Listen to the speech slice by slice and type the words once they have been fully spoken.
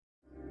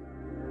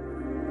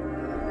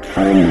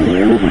I am the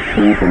end of the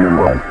tree from the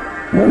mud.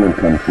 No one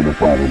comes to the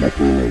Father but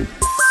through me.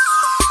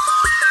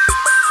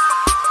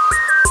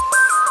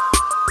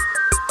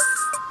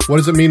 What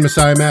does it mean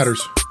Messiah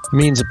matters? It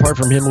means apart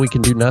from him we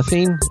can do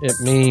nothing. It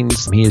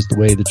means he is the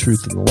way, the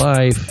truth, and the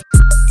life.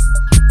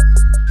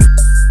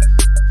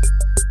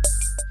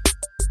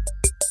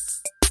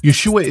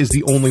 Yeshua is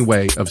the only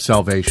way of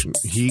salvation.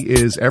 He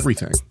is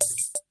everything.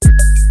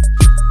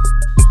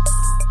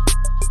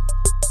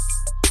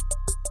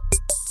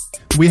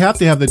 We have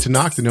to have the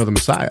Tanakh to know the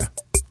Messiah.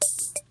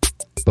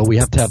 But we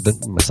have to have the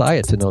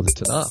Messiah to know the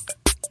Tanakh.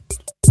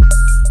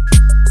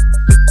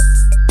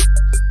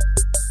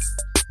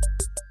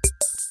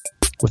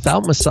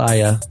 Without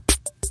Messiah,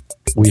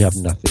 we have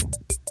nothing.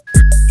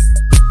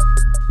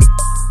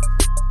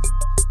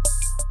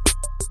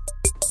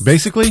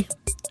 Basically,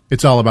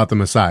 it's all about the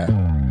Messiah.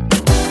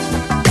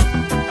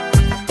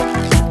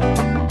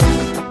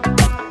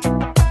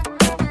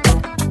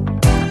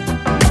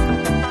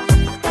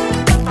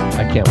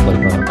 I can't play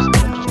drums. I'm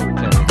just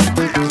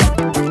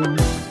pretending.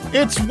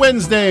 It's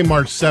Wednesday,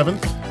 March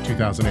 7th,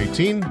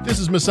 2018. This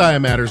is Messiah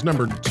Matters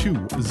number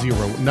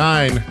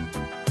 209.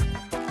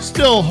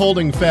 Still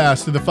holding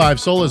fast to the five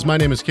solas. My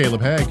name is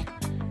Caleb Haig.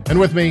 And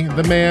with me,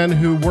 the man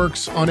who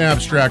works on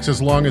abstracts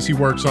as long as he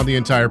works on the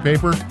entire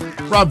paper,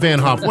 Rob Van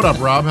Hoff. What up,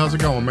 Rob? How's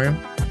it going, man?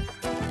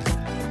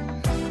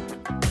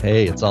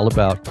 Hey, it's all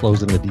about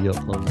closing the deal,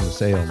 closing the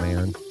sale,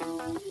 man.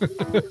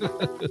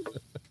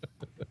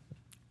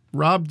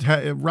 Rob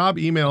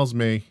emails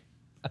me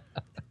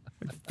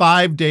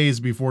 5 days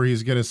before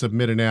he's going to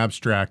submit an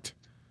abstract.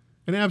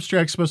 An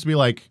abstract's supposed to be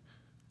like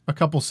a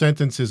couple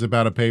sentences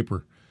about a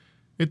paper.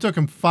 It took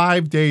him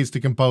 5 days to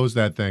compose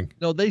that thing.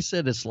 No, they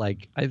said it's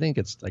like, I think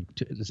it's like,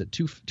 is it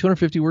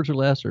 250 words or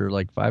less, or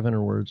like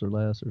 500 words or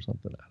less or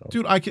something? I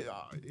don't know. Dude,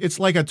 it's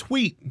like a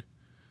tweet.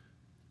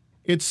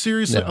 It's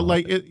seriously No.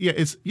 like it.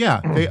 Yeah,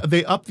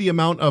 they upped the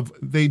amount of,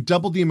 they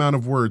doubled the amount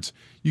of words.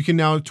 You can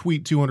now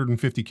tweet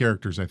 250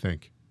 characters, I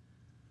think.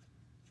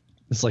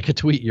 It's like a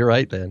tweet. You're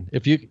right, then.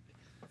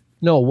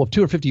 No,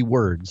 250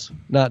 words,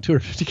 not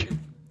 250.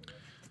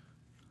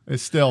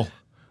 It's still.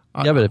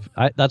 Yeah, but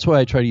that's why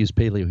I try to use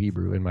Paleo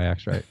Hebrew in my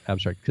abstract,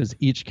 because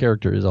each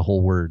character is a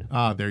whole word.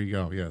 There you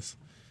go. Yes.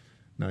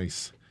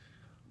 Nice.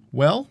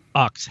 Well.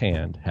 Ox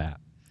hand, hat.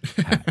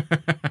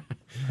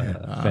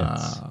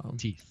 Fence,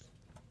 teeth,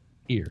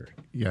 ear.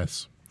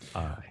 Yes.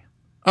 Eye.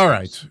 All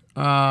right.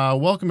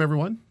 Welcome,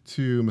 everyone,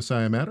 to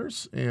Messiah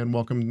Matters, and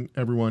welcome,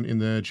 everyone, in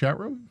the chat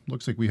room.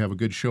 Looks like we have a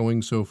good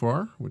showing so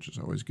far, which is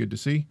always good to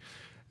see.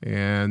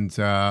 And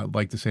I'd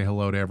like to say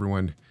hello to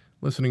everyone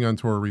listening on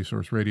Torah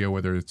Resource Radio,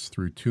 whether it's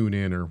through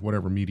TuneIn or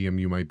whatever medium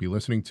you might be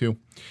listening to.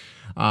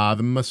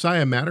 The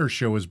Messiah Matters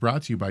show is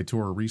brought to you by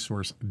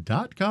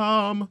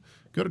TorahResource.com.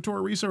 Go to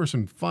Torah Resource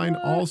and find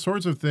all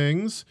sorts of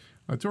things.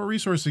 Torah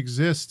Resource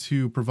exists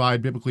to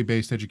provide biblically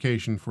based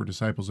education for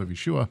disciples of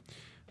Yeshua.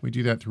 We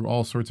do that through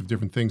all sorts of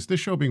different things, this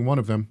show being one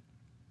of them.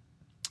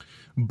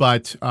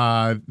 But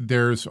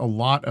there's a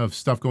lot of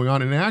stuff going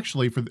on. And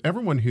actually, for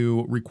everyone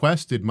who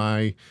requested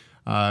my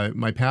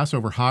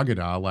Passover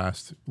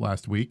Haggadah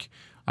last week,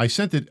 I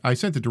sent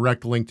a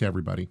direct link to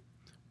everybody.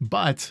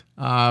 But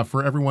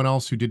for everyone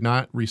else who did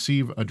not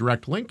receive a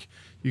direct link,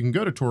 you can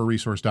go to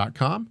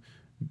TorahResource.com,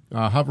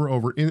 hover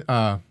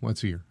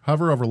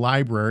over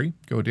library,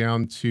 go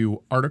down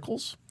to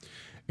articles,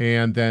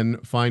 and then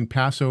find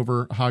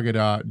Passover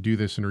Haggadah, Do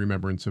This in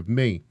Remembrance of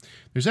Me.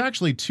 There's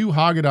actually two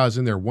Haggadahs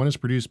in there. One is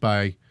produced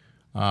by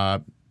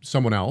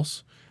someone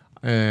else,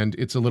 and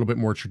it's a little bit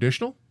more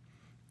traditional.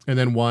 And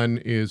then one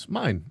is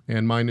mine,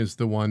 and mine is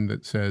the one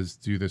that says,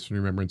 Do This in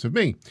Remembrance of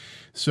Me.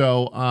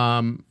 So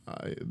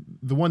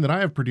the one that I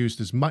have produced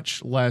is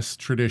much less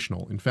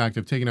traditional. In fact,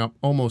 I've taken out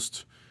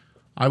almost,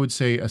 I would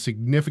say, a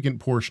significant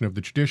portion of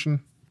the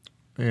tradition,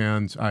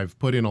 and I've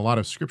put in a lot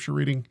of scripture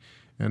reading.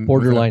 And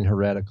borderline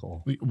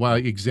heretical. Well,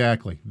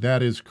 exactly.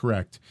 That is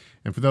correct.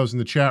 And for those in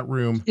the chat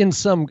room, In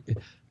some,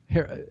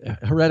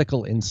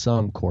 heretical in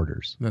some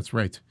quarters. that's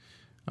right.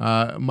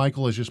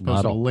 Michael has just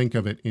posted a link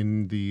of it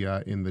in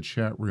the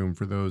chat room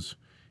for those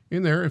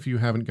in there if you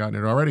haven't gotten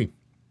it already.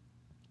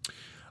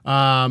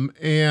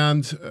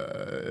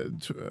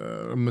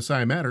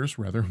 Messiah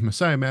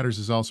Matters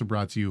is also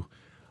brought to you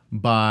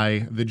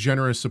by the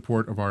generous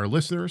support of our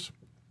listeners.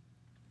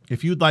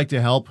 If you'd like to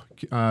help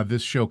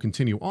this show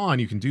continue on,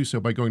 you can do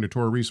so by going to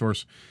Torah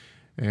Resource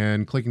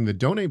and clicking the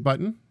donate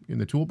button in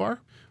the toolbar.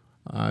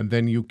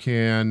 Then you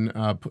can,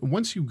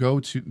 once you go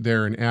to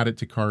there and add it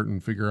to cart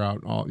and figure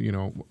out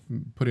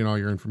put in all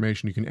your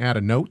information, you can add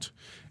a note.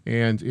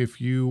 And if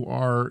you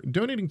are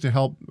donating to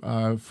help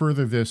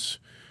further this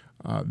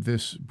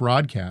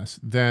broadcast,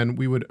 then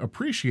we would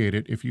appreciate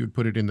it if you would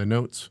put it in the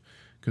notes,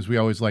 because we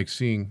always like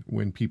seeing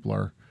when people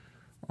are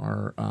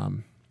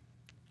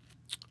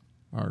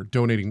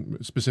donating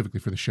specifically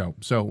for the show.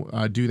 So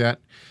do that.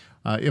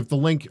 If the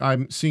link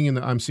I'm seeing in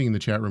the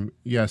chat room,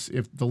 yes,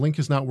 if the link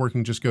is not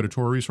working, just go to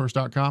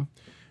TorahResource.com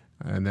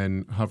and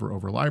then hover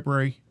over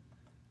library.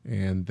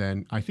 And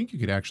then I think you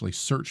could actually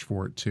search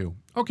for it too.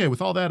 Okay,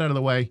 with all that out of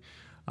the way,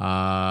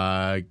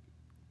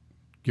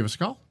 give us a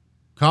call.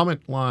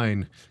 Comment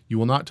line. You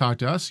will not talk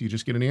to us. You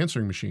just get an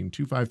answering machine,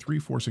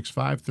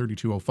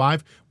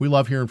 253-465-3205. We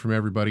love hearing from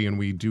everybody, and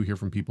we do hear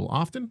from people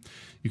often.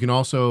 You can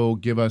also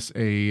give us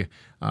shoot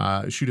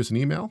us an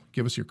email.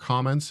 Give us your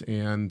comments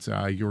and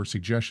your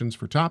suggestions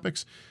for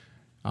topics.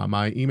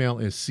 My email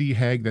is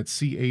chegg, that's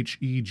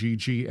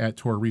CHEGG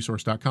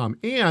 @torahresource.com.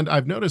 And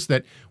I've noticed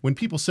that when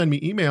people send me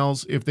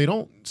emails, if they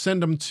don't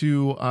send them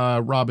to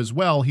Rob as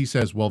well, he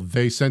says, well,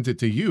 they sent it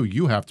to you.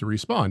 You have to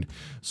respond.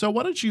 So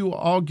why don't you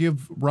all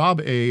give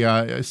Rob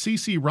a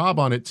CC Rob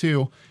on it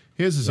too.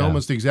 His is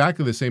almost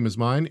exactly the same as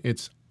mine.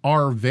 It's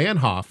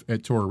rvanhoff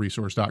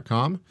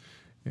 @torahresource.com.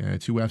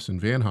 2 F's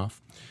in Vanhoff.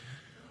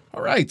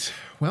 All right.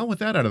 Well, with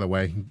that out of the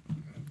way,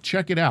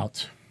 check it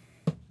out.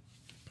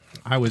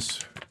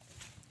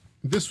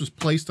 This was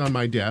placed on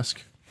my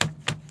desk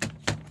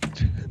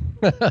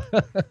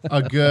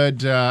a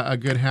good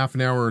half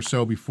an hour or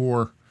so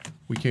before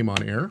we came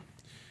on air,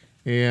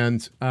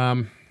 and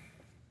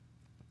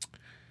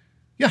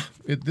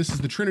this is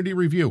the Trinity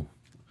Review.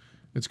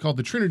 It's called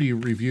the Trinity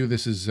Review.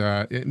 This is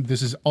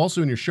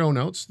also in your show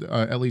notes.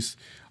 At least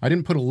I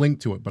didn't put a link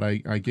to it, but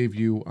I gave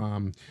you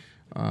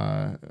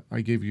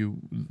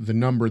the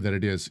number that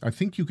it is. I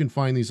think you can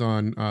find these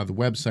on the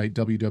website,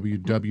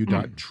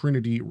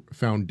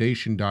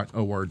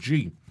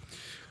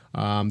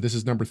 www.trinityfoundation.org. This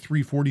is number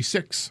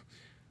 346,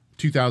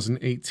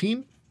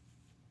 2018,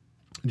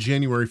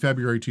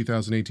 February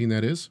 2018,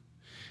 that is.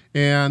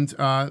 And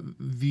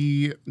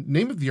the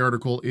name of the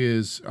article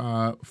is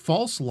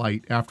False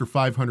Light After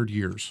 500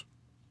 Years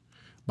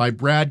by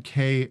Brad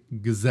K.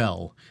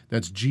 Gesell.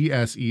 That's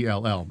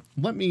Gsell.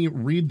 Let me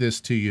read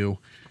this to you.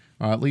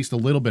 At least a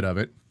little bit of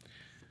it.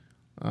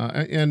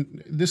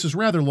 And this is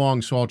rather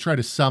long, so I'll try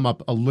to sum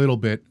up a little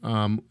bit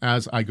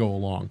as I go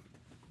along.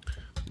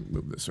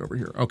 Move this over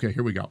here. Okay,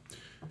 here we go.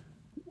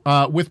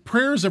 With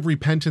prayers of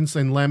repentance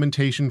and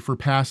lamentation for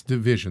past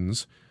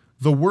divisions,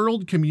 the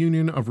World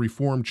Communion of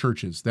Reformed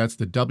Churches, that's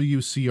the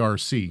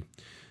WCRC,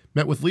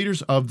 met with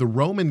leaders of the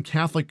Roman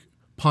Catholic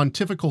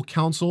Pontifical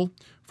Council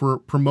for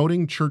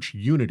Promoting Church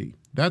Unity.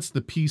 That's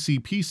the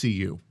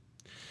PCPCU.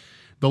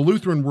 The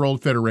Lutheran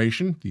World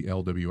Federation, the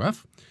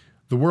LWF,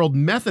 the World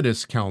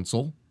Methodist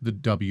Council, the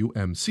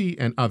WMC,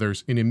 and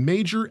others in a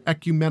major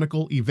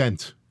ecumenical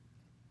event.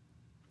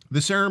 The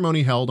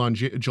ceremony held on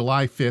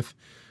July 5th,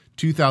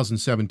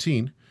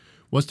 2017,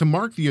 was to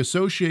mark the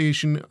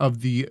association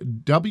of the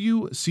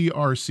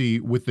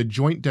WCRC with the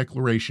Joint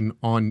Declaration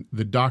on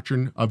the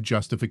Doctrine of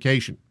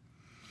Justification.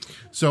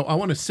 So I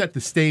want to set the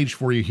stage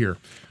for you here.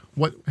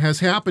 What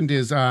has happened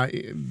is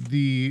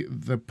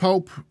the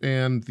Pope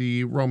and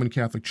the Roman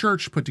Catholic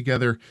Church put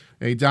together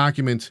a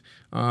document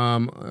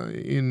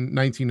in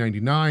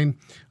 1999.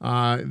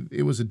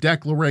 It was a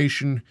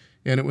declaration,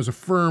 and it was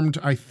affirmed,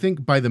 I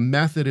think, by the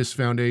Methodist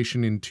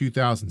Foundation in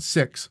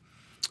 2006.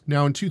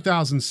 Now, in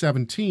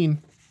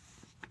 2017,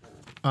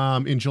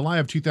 in July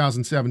of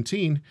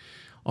 2017,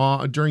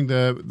 during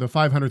the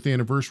 500th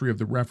anniversary of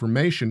the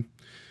Reformation,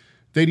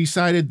 they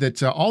decided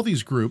that all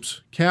these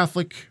groups,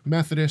 Catholic,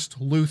 Methodist,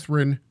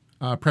 Lutheran,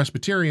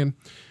 Presbyterian,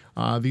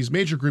 these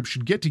major groups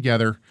should get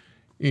together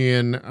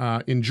in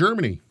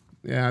Germany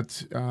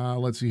at,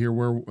 let's see here,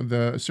 where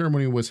the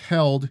ceremony was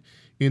held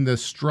in the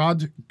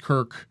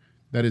Stadtkirche,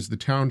 that is the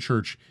town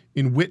church,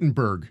 in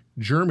Wittenberg,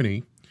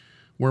 Germany,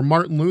 where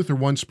Martin Luther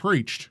once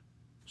preached.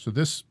 So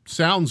this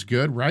sounds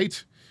good,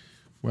 right?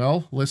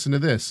 Well, listen to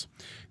this.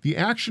 The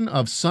action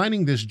of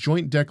signing this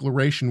joint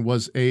declaration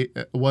was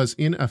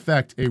in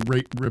effect a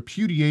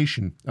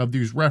repudiation of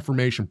these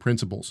Reformation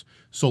principles: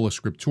 sola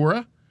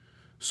scriptura,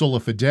 sola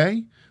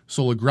fide,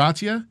 sola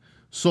gratia,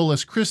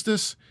 solus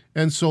Christus,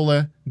 and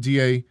sola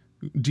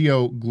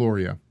Deo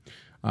gloria.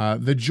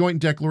 The joint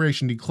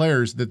declaration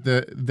declares that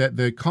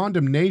the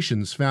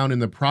condemnations found in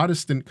the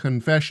Protestant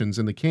confessions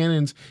and the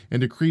canons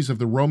and decrees of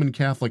the Roman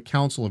Catholic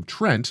Council of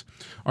Trent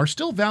are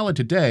still valid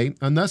today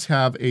and thus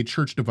have a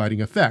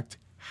church-dividing effect.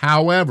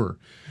 However,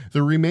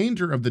 the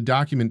remainder of the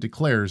document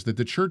declares that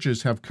the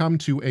churches have come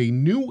to a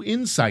new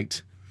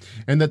insight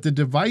and that the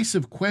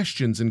divisive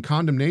questions and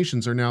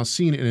condemnations are now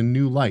seen in a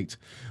new light.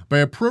 By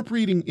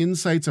appropriating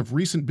insights of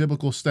recent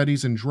biblical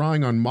studies and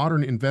drawing on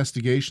modern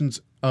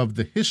investigations of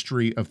the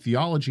history of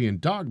theology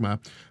and dogma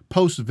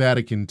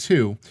post-Vatican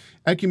II,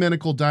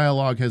 ecumenical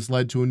dialogue has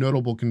led to a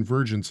notable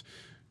convergence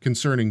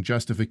concerning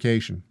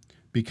justification.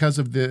 Because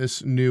of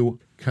this new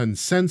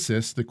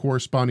consensus, the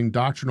corresponding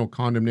doctrinal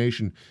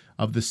condemnation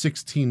of the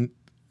 16th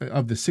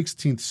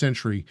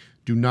century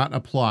do not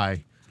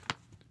apply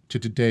to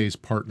today's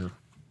partner.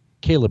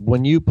 Caleb,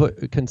 when you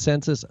put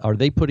consensus, are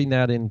they putting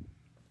that in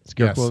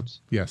scare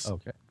quotes? Yes.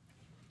 Okay.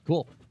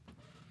 Cool.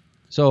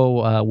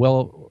 So,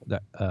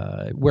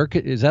 where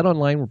is that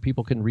online where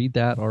people can read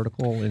that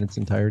article in its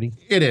entirety?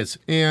 It is,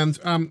 and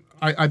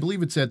I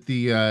believe it's at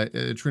the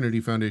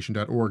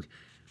trinityfoundation.org.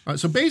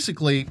 So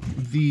basically,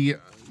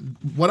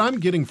 what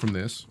I'm getting from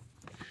this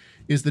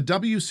is the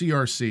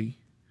WCRC,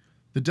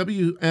 the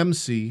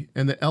WMC,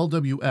 and the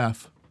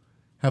LWF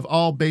have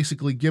all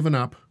basically given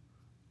up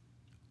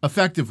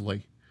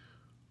effectively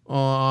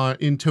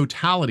in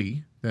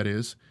totality that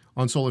is,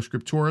 on Sola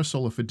Scriptura,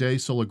 Sola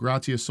Fide, Sola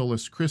Gratia,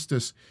 Solus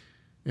Christus,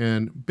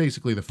 and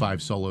basically the 5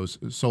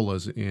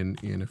 solas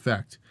in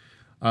effect.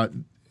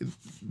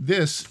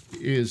 This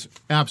is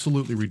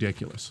absolutely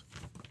ridiculous.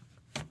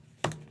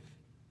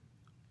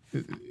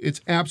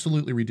 It's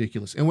absolutely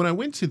ridiculous. And when I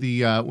went to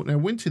the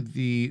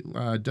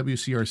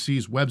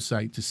WCRC's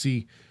website to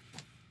see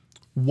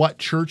what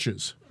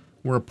churches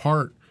were a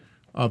part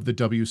of the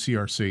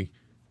WCRC,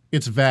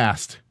 it's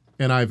vast,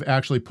 and I've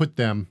actually put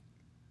them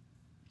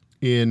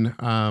in.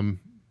 I've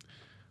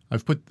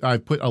put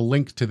a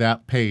link to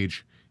that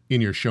page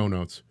in your show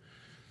notes.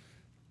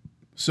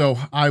 So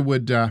I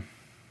would. I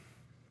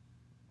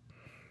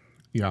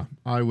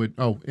would.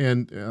 Oh,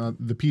 and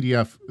the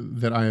PDF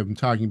that I am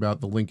talking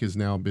about, the link has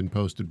now been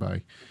posted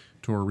by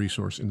Torah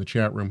Resource in the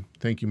chat room.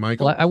 Thank you,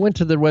 Michael. Well, I went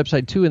to their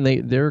website too, and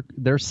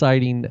they're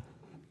citing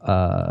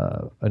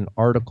an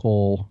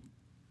article,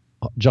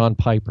 John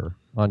Piper,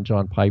 and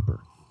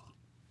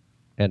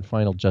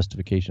final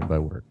justification by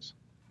works.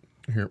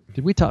 Here,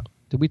 did we talk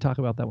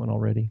about that one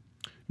already?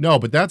 No,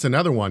 but that's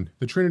another one.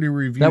 The Trinity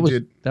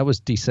Review that was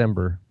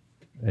December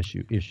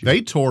issue.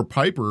 They tore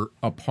Piper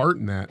apart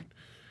in that.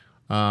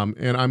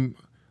 And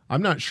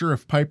I'm not sure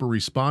if Piper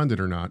responded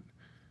or not,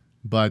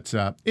 but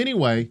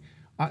anyway,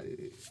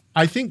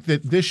 I think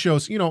that this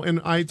shows,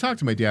 and I talked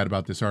to my dad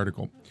about this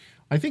article.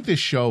 I think this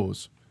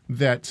shows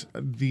that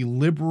the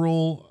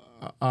liberal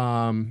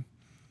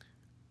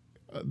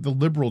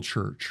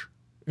church,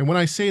 and when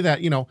I say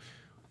that,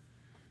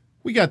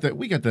 we got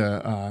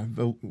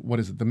the what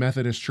is it? The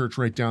Methodist Church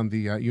right down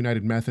the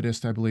United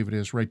Methodist, I believe it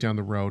is, right down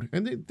the road,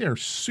 and they're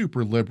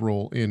super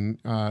liberal in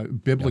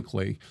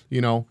biblically.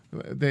 Yep.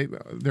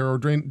 They're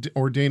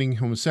ordaining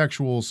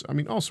homosexuals. I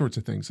mean, all sorts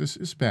of things. This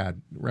is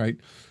bad, right?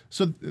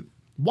 So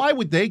why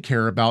would they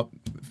care about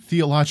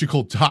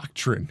theological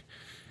doctrine,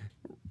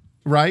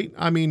 right?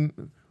 I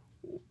mean,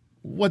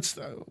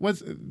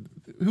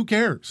 who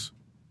cares?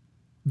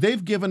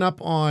 They've given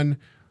up on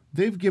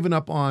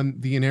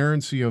the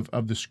inerrancy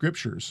of the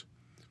scriptures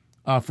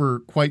for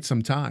quite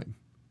some time,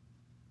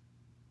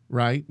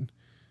 right?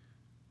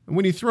 And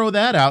when you throw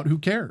that out, who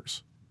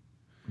cares?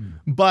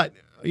 But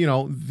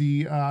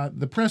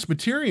the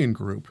Presbyterian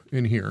group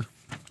in here,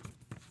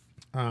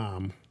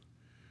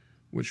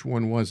 which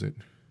one was it?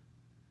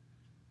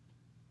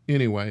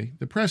 Anyway,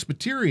 the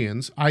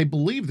Presbyterians, I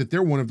believe that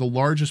they're one of the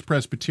largest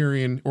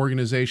Presbyterian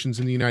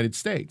organizations in the United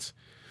States.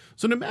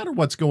 So no matter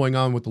what's going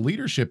on with the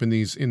leadership in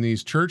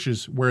these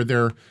churches where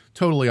they're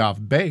totally off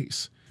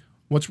base,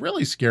 what's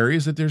really scary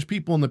is that there's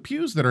people in the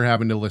pews that are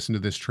having to listen to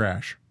this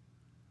trash.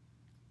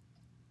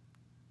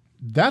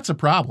 That's a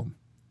problem.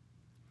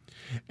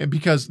 And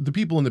because the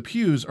people in the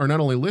pews are not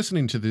only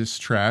listening to this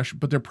trash,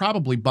 but they're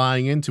probably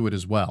buying into it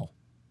as well.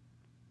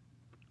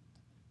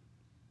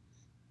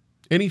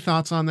 Any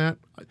thoughts on that?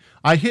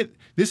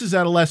 This is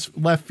out of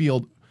left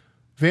field.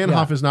 Van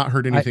Hoff has not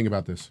heard anything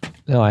about this.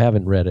 No, I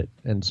haven't read it.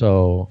 And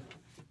so,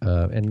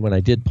 and when I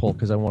did pull,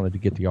 because I wanted to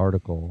get the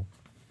article.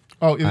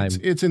 Oh,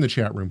 it's in the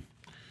chat room.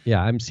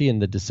 Yeah, I'm seeing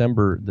the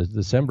December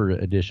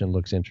edition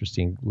looks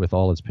interesting with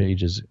all its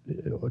pages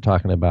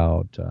talking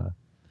about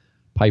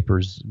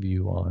Piper's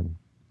view on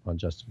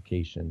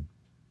justification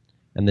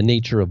and the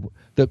nature of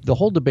the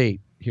whole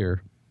debate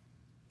here,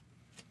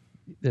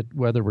 that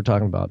whether we're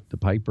talking about the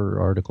Piper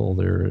article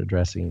they're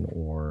addressing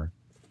or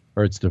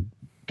it's the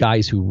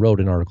guys who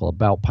wrote an article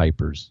about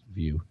Piper's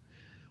view,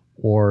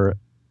 or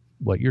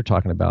what you're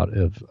talking about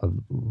of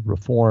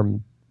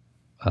Reformed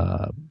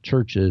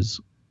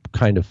churches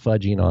kind of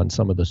fudging on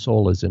some of the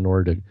solas in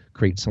order to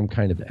create some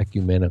kind of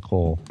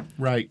ecumenical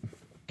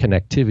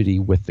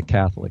connectivity with the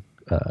Catholic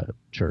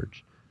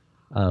Church.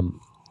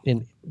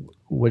 In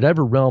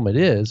whatever realm it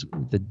is,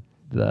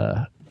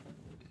 the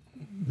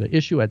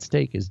issue at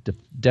stake is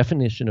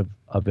definition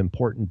of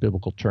important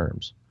biblical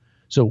terms.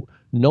 So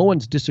no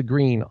one's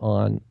disagreeing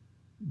on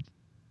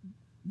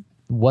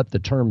what the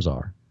terms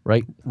are,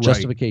 right?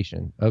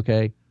 Justification,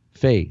 okay?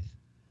 Faith,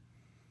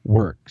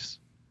 works,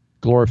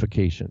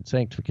 glorification,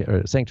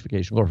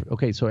 sanctification, glorification.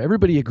 Okay, so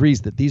everybody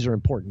agrees that these are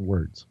important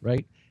words,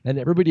 right? And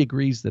everybody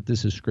agrees that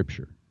this is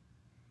Scripture.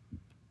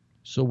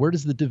 So where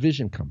does the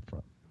division come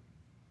from?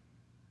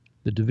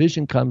 The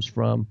division comes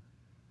from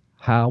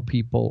how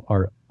people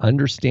are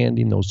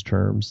understanding those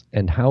terms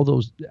and how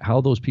those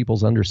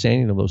people's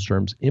understanding of those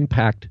terms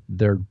impact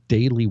their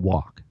daily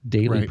walk,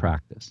 daily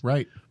practice.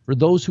 Right. For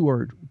those who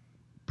are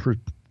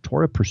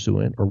Torah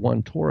pursuant or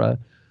one Torah,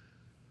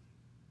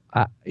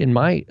 in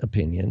my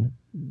opinion,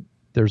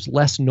 there's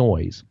less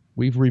noise.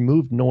 We've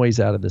removed noise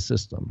out of the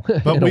system.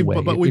 But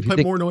we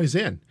put more noise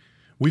in.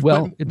 We've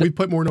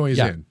put more noise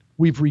in.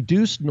 We've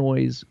reduced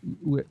noise.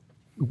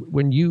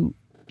 When you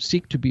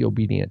seek to be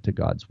obedient to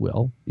God's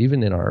will,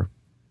 even in our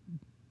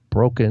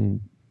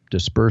broken,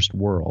 dispersed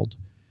world,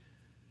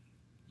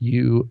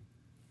 you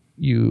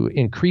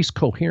increase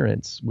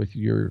coherence with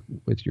your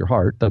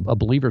heart. A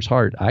believer's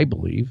heart, I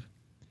believe,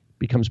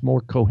 becomes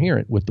more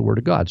coherent with the Word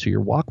of God. So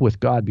your walk with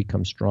God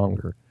becomes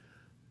stronger.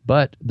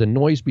 But the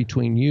noise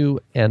between you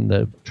and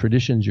the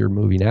traditions you're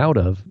moving out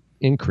of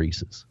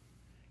increases.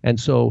 And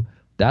so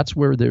That's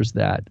where there's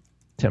that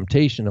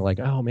temptation to like,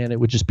 oh man, it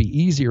would just be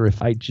easier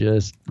if I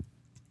just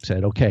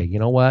said, okay, you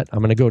know what? I'm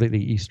going to go to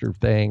the Easter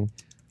thing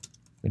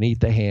and eat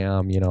the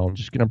ham. I'm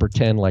just going to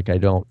pretend like I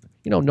don't,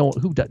 no,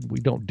 we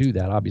don't do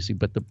that, obviously.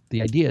 But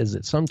the idea is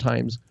that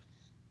sometimes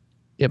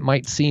it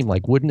might seem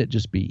like, wouldn't it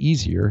just be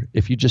easier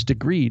if you just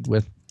agreed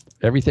with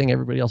everything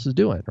everybody else is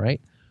doing, right?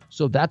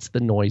 So that's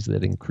the noise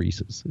that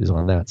increases, is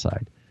on that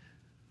side.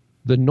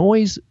 The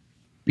noise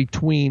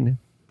between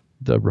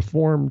the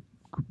Reformed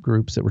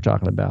groups that we're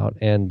talking about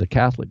and the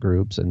Catholic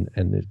groups and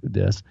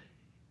this,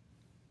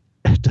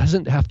 it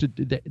doesn't have to,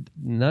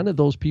 none of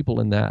those people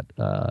in that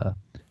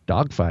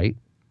dogfight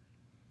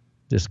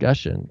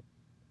discussion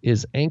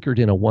is anchored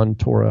in a one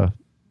Torah,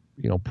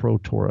 pro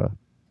Torah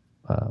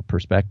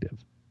perspective.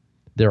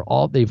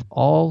 They've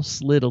all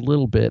slid a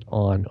little bit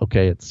on,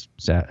 okay, it's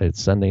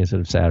Sunday instead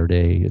of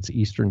Saturday, it's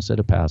Easter instead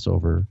of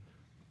Passover.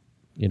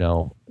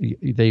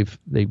 They've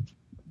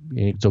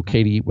it's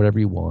okay to eat whatever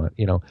you want,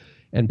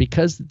 and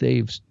because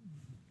they've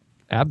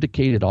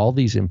abdicated all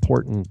these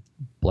important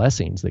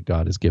blessings that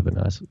God has given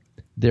us,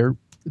 they're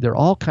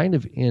all kind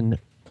of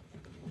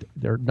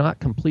they're not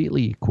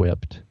completely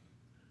equipped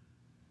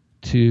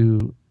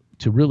to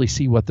really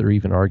see what they're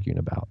even arguing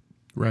about.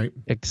 Right.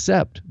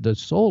 Except the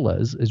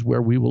solas is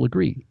where we will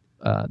agree.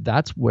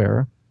 That's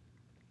where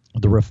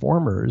the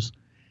reformers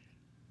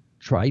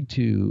tried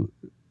to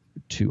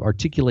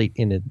articulate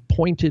in as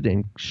pointed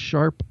and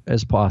sharp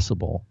as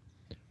possible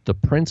the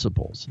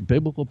principles,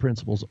 biblical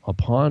principles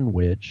upon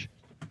which,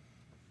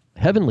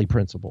 heavenly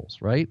principles,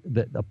 right?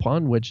 That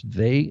upon which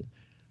they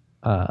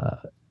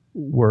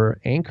were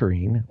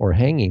anchoring or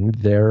hanging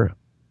their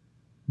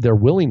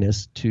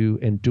willingness to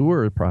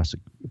endure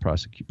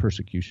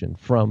persecution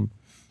from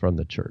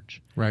the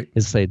church. Right.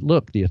 Is say,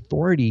 look, the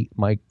authority,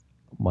 my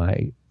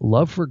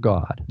love for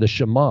God, the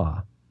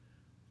Shema,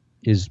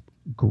 is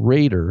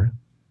greater,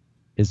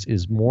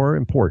 is more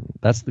important.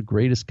 That's the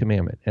greatest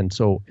commandment. And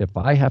so if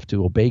I have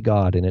to obey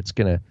God and it's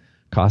going to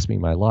cost me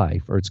my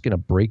life, or it's going to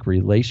break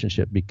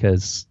relationship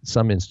because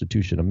some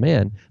institution of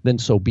men, then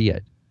so be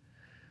it.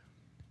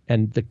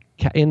 And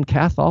in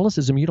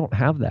Catholicism, you don't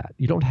have that.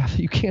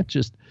 You can't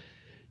just,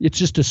 it's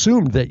just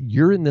assumed that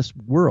you're in this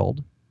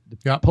world,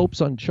 the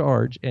Pope's on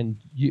charge, and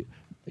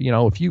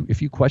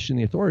if you question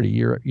the authority,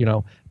 you're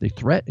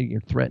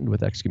threatened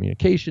with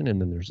excommunication,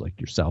 and then there's like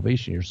your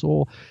salvation, your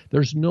soul.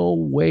 There's no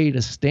way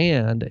to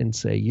stand and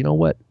say, you know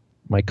what,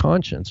 my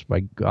conscience,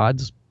 my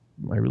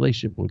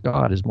relationship with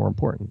God is more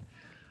important.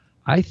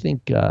 I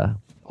think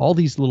all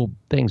these little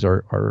things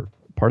are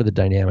part of the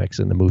dynamics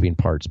and the moving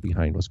parts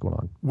behind what's going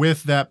on.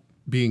 With that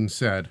being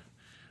said,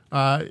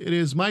 it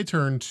is my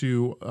turn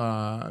to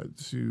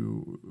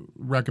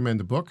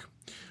recommend a book.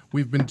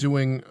 We've been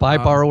doing buy,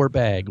 borrow, or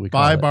bag.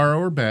 Borrow,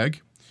 or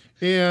bag,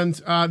 and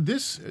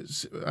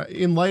this,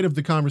 in light of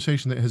the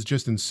conversation that has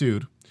just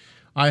ensued,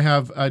 I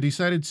have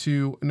decided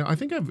to. No, I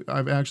think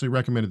I've actually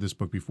recommended this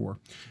book before.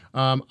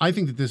 I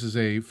think that this is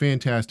a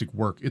fantastic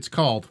work. It's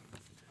called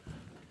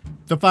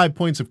 "The 5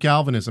 Points of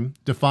Calvinism: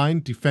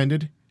 Defined,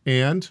 Defended,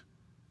 and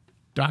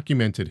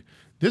Documented."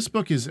 This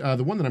book is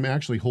the one that I'm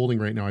actually holding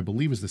right now. I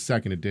believe is the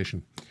second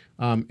edition,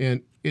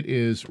 and it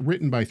is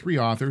written by 3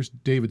 authors: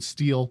 David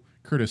Steele,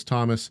 Curtis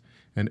Thomas,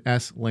 and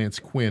S. Lance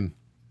Quinn.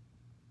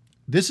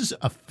 This is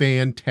a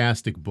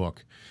fantastic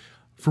book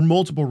for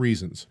multiple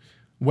reasons.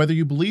 Whether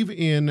you believe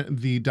in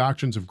the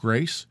doctrines of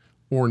grace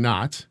or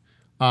not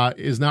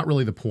is not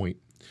really the point.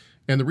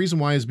 And the reason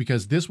why is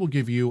because this will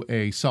give you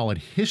a solid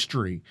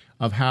history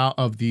of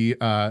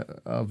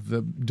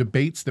the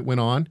debates that went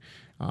on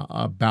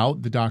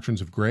about the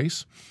doctrines of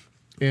grace,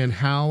 and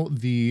how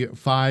the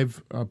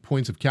 5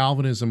 points of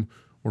Calvinism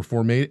were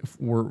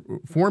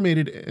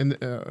formulated,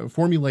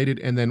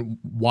 and then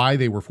why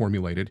they were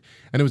formulated.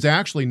 And it was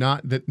actually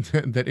not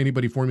that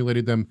anybody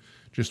formulated them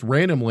just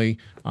randomly.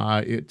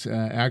 It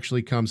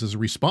actually comes as a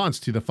response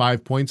to the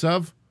 5 points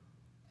of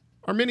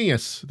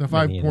Arminius, the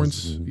 5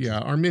 points,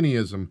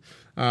 Arminianism.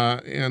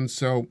 And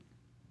so,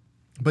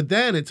 but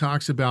then it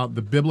talks about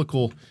the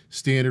biblical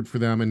standard for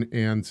them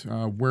and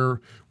where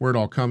it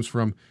all comes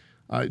from.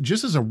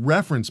 Just as a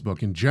reference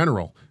book in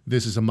general,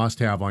 this is a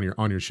must-have on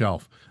your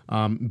shelf.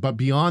 But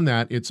beyond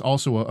that, it's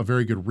also a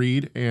very good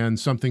read and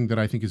something that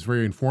I think is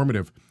very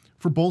informative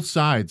for both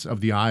sides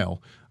of the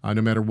aisle. No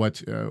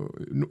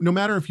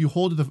matter if you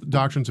hold to the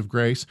doctrines of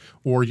grace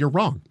or you're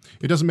wrong.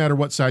 It doesn't matter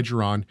what side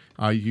you're on,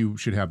 you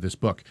should have this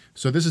book.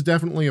 So this is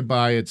definitely a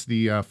buy. It's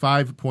the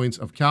 5 Points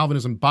of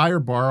Calvinism. Buy or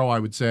borrow, I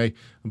would say,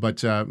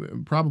 but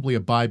probably a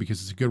buy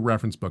because it's a good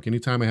reference book.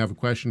 Anytime I have a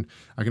question,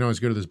 I can always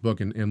go to this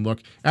book and look.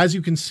 As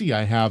you can see,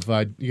 I have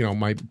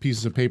my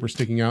pieces of paper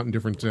sticking out in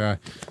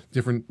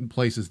different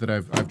places that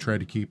I've tried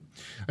to keep.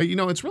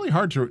 It's really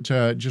hard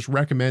to just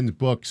recommend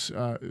books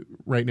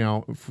right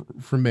now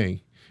for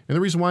me. And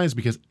the reason why is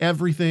because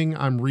everything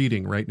I'm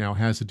reading right now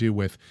has to do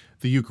with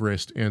the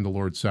Eucharist and the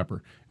Lord's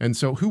Supper. And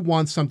so who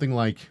wants something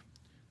like,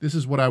 this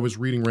is what I was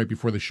reading right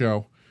before the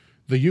show,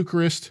 the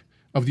Eucharist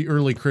of the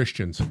early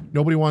Christians.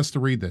 Nobody wants to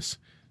read this.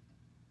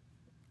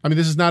 I mean,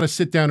 this is not a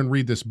sit down and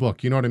read this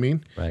book. You know what I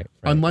mean? Right.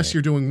 Unless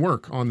you're doing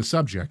work on the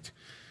subject.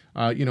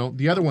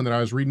 The other one that I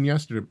was reading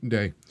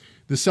yesterday,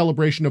 The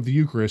Celebration of the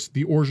Eucharist,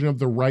 the Origin of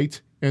the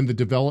Rite and the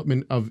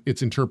Development of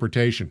its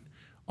Interpretation.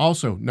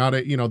 Also,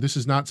 this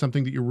is not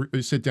something that you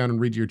sit down and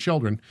read to your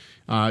children.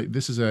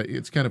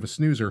 It's kind of a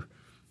snoozer.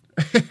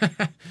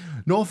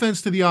 No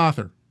offense to the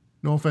author.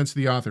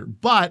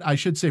 But I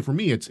should say for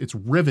me, it's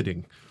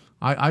riveting.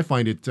 I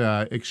find it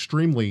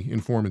extremely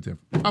informative.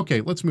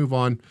 Okay, let's move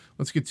on.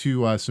 Let's get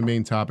to some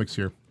main topics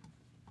here.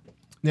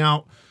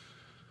 Now,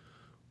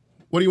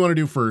 what do you want to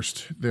do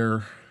first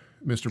there,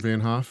 Mr.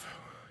 Van Hoff?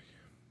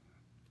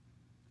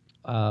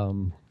 I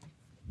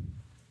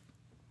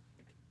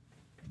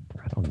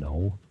don't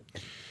know.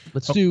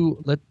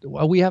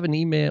 We have an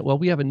email. Well,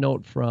 we have a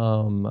note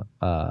from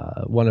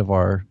one of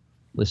our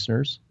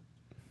listeners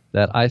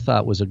that I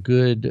thought was a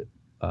good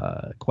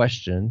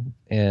question,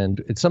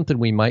 and it's something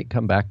we might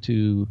come back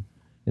to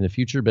in the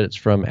future, but it's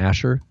from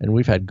Asher, and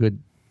we've had good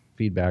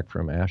feedback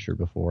from Asher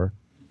before.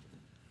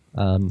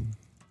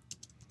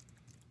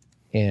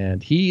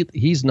 And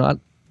he's not,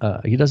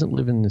 he doesn't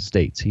live in the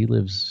States. I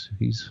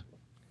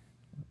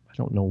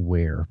don't know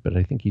where, but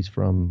I think he's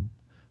from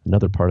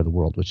another part of the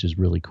world, which is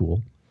really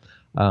cool.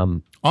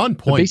 On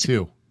point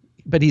too.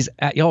 But he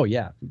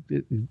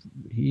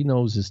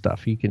knows his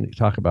stuff. He can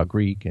talk about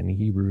Greek and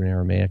Hebrew and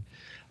Aramaic.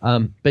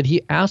 But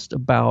he asked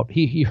about,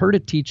 he heard a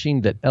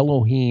teaching that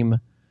Elohim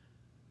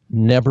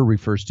never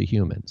refers to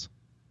humans.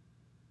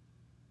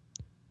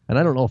 And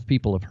I don't know if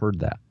people have heard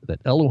that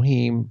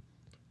Elohim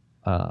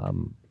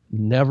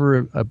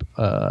never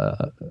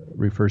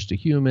refers to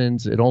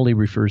humans. It only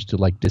refers to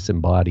like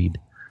disembodied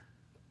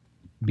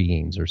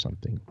beings or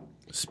something.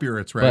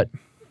 Spirits, right? But,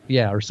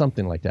 yeah, or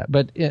something like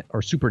that.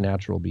 Or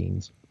supernatural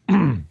beings.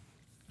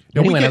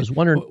 Anyway, I was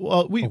wondering.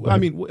 Well,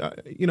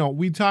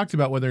 we talked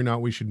about whether or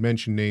not we should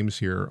mention names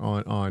here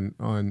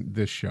on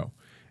this show,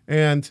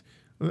 and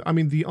I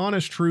mean the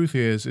honest truth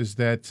is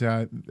that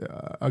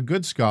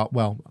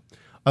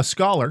a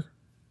scholar,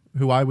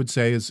 who I would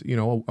say is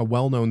a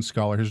well-known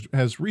scholar,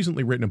 has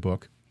recently written a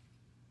book,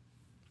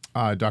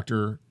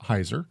 Dr.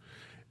 Heiser,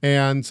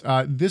 and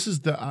this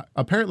is I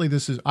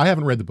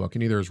haven't read the book,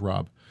 and neither has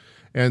Rob.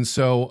 And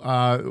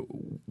so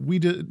we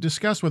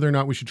discussed whether or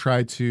not we should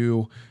try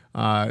to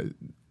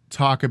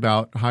talk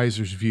about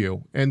Heiser's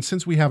view. And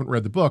since we haven't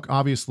read the book,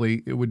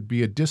 obviously it would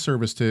be a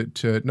disservice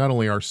to not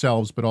only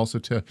ourselves, but also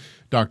to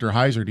Dr.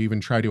 Heiser to even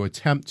try to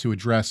attempt to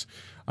address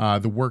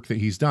the work that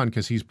he's done,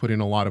 because he's put in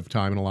a lot of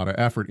time and a lot of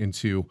effort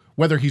into,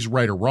 whether he's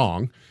right or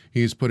wrong,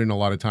 he's put in a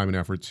lot of time and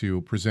effort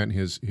to present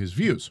his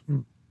views.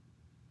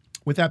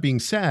 With that being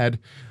said,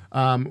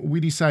 we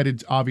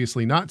decided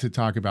obviously not to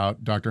talk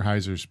about Dr.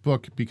 Heiser's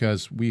book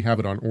because we have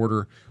it on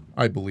order,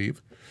 I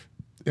believe,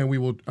 and we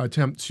will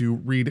attempt to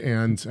read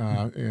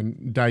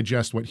and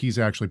digest what he's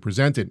actually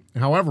presented.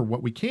 However,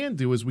 what we can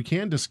do is we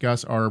can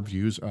discuss our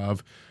views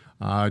of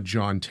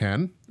John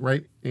 10,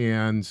 right?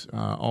 And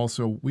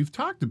also we've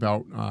talked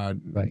about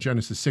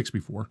Genesis 6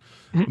 before,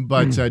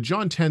 but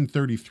John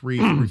 10:33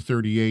 through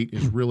 38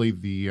 is really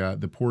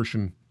the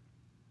portion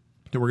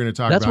that we're going to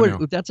talk about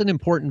now. That's an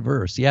important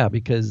verse, yeah,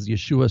 because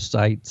Yeshua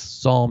cites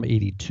Psalm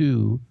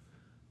 82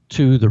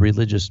 to the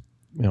religious,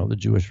 the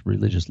Jewish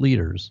religious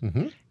leaders,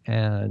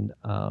 and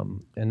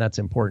that's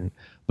important.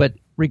 But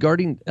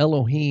regarding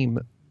Elohim,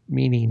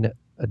 meaning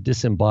a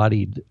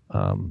disembodied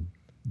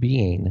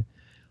being,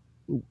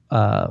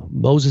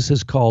 Moses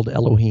is called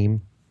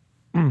Elohim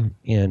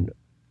in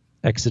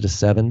Exodus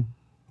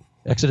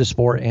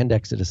 4 and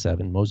Exodus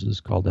 7. Moses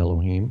is called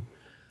Elohim.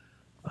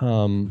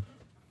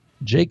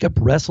 Jacob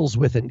wrestles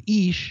with an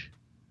Ish,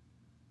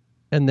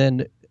 and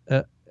then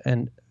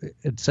and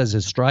it says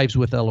it strives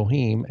with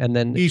Elohim, and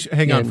then Ish.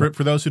 Hang on,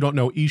 for those who don't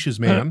know, Ish is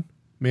man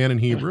in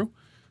Hebrew.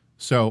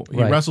 So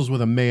he wrestles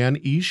with a man,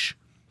 Ish,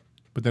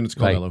 but then it's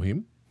called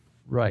Elohim.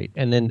 Right,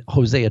 and then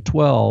Hosea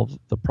 12,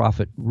 the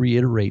prophet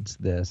reiterates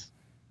this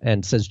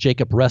and says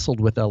Jacob wrestled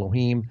with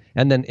Elohim,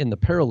 and then in the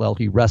parallel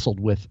he wrestled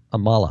with a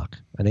Malach,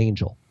 an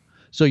angel.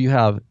 So you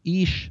have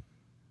Ish,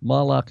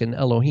 Malach, and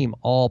Elohim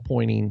all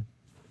pointing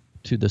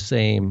to the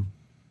same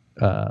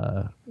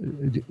thing.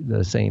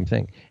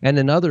 And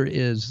another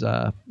is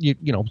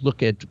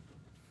look at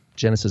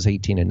Genesis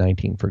 18 and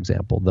 19, for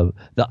example. The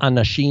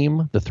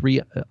Anashim, the three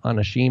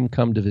Anashim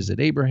come to visit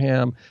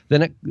Abraham.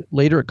 Then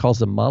later it calls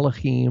them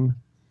Malachim,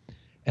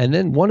 and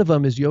then one of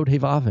them is Yod He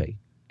Vav He,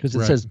 because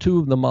it says two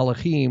of the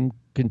Malachim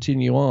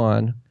continue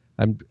on.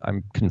 I'm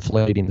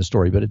conflating the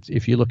story, but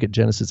if you look at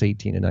Genesis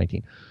 18 and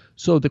 19.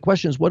 So the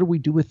question is, what do we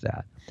do with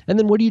that? And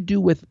then what do you do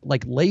with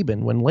like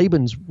Laban, when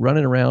Laban's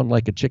running around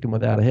like a chicken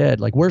without a head?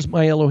 Like, where's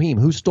my Elohim?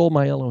 Who stole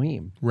my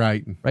Elohim?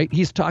 Right.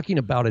 He's talking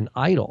about an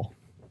idol,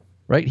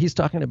 right? He's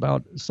talking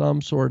about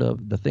some sort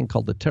of the thing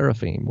called the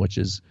teraphim, which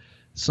is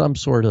some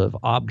sort of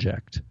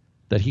object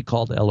that he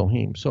called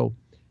Elohim. So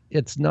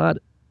it's not,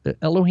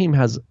 Elohim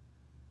has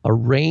a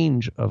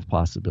range of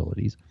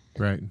possibilities.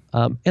 Right.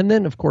 And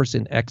then, of course,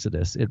 in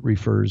Exodus, it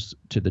refers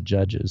to the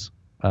judges.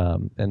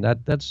 And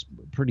that's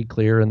pretty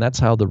clear, and that's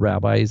how the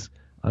rabbis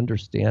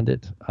understand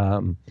it.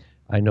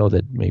 I know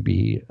that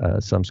maybe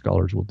some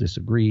scholars will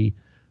disagree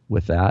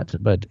with that,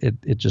 but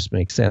it just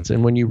makes sense.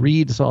 And when you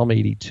read Psalm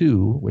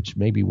 82, which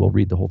maybe we'll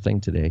read the whole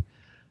thing today,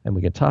 and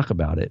we can talk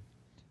about it,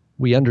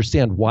 we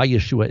understand why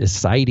Yeshua is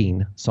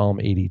citing Psalm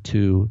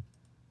 82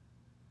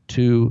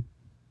 to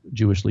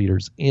Jewish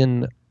leaders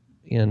in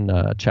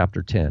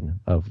chapter 10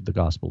 of the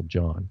Gospel of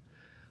John.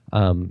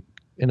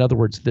 In other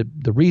words,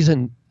 the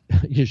reason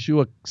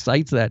Yeshua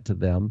cites that to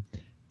them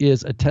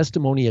is a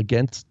testimony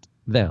against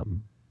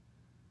them.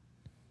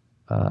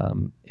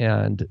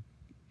 And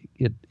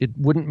it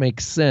wouldn't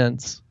make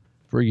sense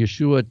for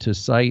Yeshua to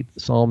cite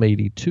Psalm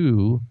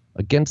 82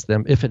 against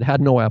them if it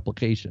had no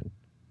application.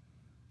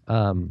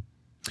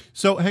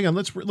 So hang on,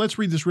 let's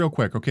read this real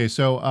quick. Okay,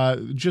 so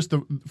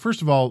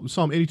first of all,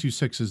 Psalm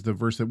 82:6 is the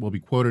verse that will be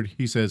quoted.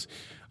 He says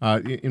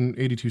in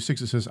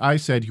 82:6 it says, "I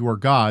said you are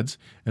gods,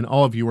 and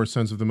all of you are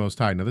sons of the Most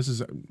High." Now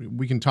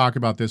we can talk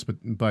about this,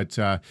 but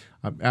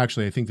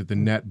actually I think that the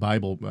Net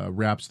Bible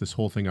wraps this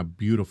whole thing up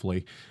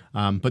beautifully.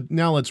 But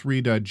now let's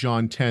read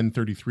John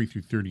 10:33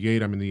 through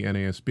 38. I'm in the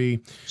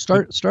NASB.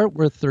 Start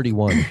with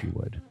 31 if you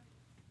would.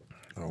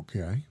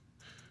 Okay,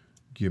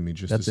 give me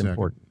just a second. That's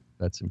important.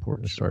 That's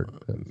important to start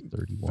at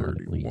 31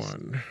 at least.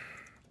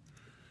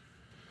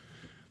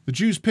 The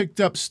Jews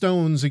picked up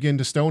stones again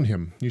to stone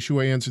him.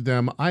 Yeshua answered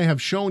them, "I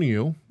have shown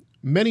you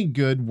many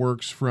good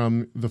works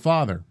from the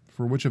Father.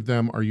 For which of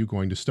them are you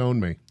going to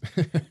stone me?"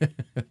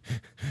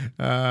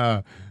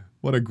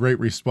 What a great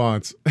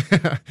response.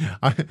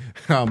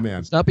 Oh,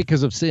 man. It's not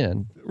because of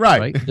sin.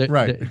 Right.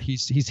 Right.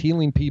 He's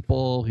healing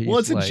people.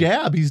 It's a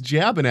jab. He's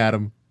jabbing at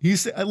him.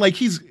 He's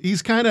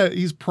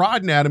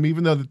prodding at him,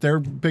 even though that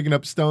they're picking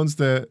up stones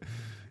to.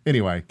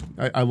 Anyway,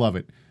 I love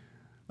it.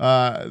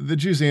 The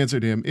Jews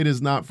answered him, "It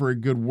is not for a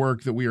good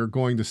work that we are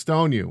going to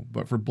stone you,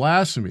 but for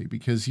blasphemy,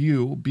 because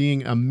you,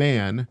 being a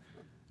man,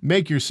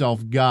 make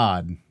yourself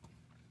God."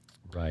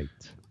 Right.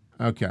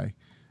 Okay.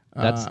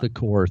 That's the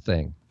core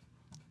thing.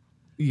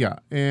 Yeah,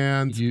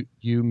 and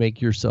you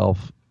make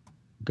yourself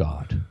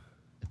God.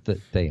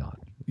 Theon.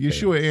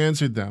 Yeshua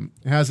answered them,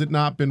 "Has it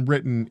not been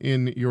written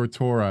in your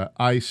Torah,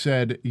 I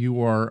said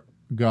you are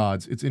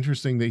gods?" It's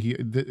interesting that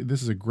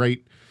this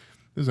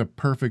is a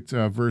perfect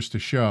verse to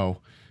show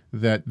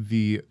that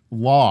the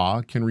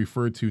law can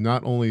refer to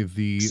not only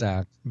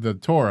the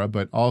Torah,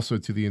 but also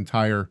to the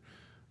entire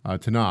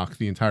Tanakh,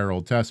 the entire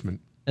Old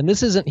Testament. And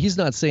he's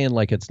not saying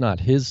like it's not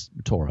his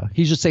Torah.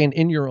 He's just saying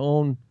in your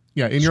own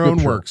your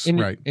own works,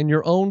 right. In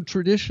your own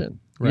tradition,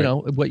 right.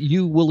 What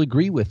you will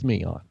agree with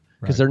me on.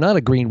 Because they're not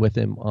agreeing with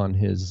him on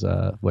his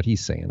what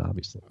he's saying,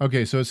 obviously.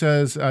 Okay, so it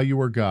says, you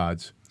were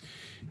gods.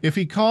 If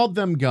he called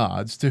them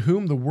gods, to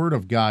whom the word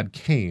of God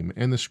came,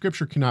 and the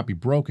scripture cannot be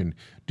broken,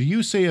 do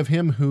you say of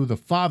him who the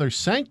Father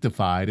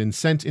sanctified and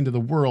sent into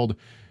the world,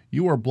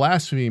 you are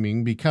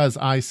blaspheming because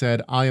I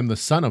said, I am the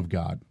Son of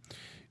God?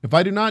 If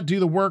I do not do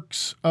the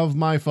works of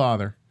my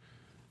Father,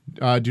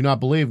 do not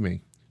believe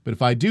me. But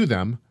if I do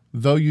them,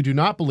 though you do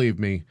not believe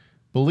me,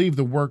 believe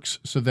the works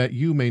so that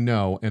you may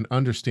know and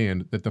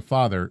understand that the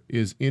Father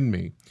is in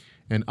me,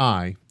 and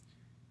I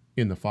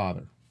in the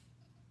Father.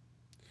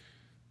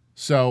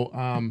 So,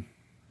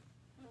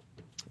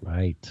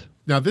 right.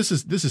 Now this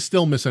is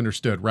still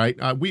misunderstood, right?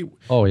 Back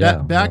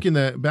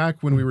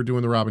when we were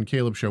doing the Rob and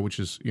Caleb show, which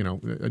is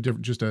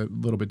just a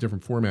little bit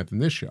different format than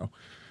this show,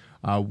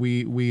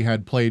 we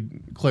had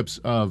played clips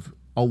of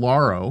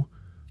Alaro,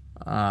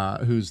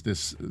 who's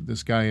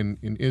this guy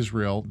in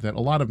Israel that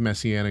a lot of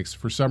Messianics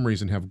for some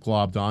reason have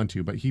globbed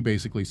onto, but he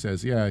basically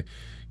says, yeah,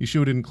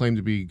 Yeshua didn't claim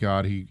to be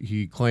God.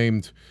 He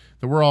claimed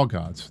that we're all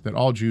gods, that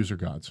all Jews are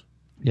gods.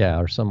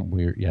 Yeah, or some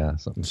weird,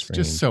 something strange.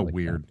 It's just so like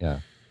weird.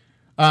 That.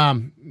 Yeah.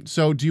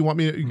 So do you want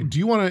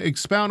to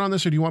expound on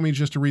this, or do you want me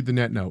just to read the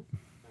net note?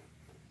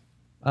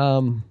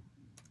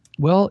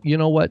 Well, you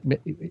know what?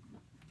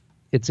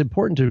 It's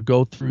important to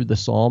go through the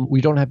Psalm.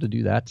 We don't have to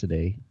do that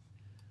today.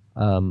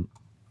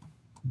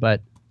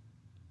 But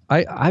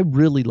I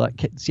really I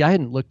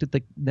hadn't looked at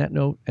the net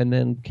note, and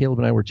then Caleb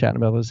and I were chatting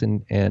about this,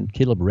 and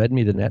Caleb read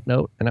me the net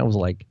note, and I was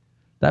like,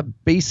 that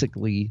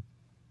basically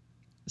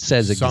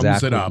says Sums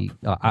exactly.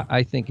 it up.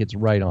 I think it's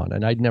right on,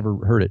 and I'd never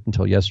heard it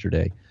until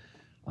yesterday.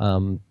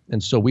 And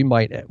so we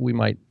might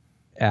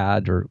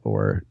add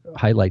or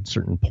highlight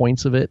certain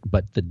points of it,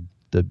 but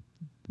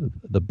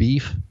the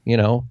beef,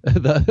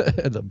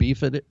 the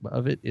beef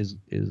of it is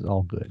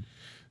all good.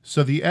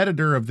 So the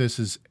editor of this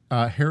is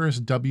Harris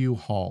W.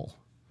 Hall.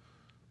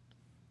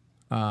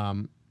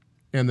 And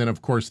then,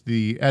 of course,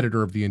 the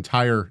editor of the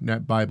entire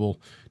Net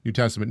Bible New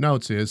Testament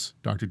Notes is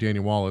Dr.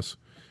 Daniel Wallace.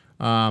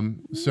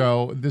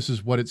 So this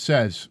is what it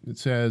says. It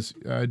says,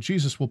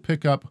 Jesus will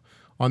pick up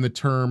on the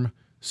term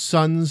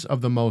sons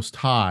of the Most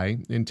High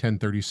in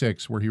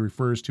 1036, where he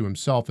refers to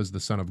himself as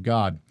the Son of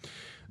God.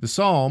 The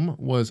psalm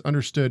was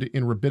understood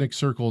in rabbinic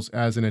circles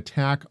as an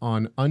attack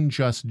on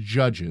unjust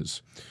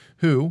judges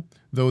who,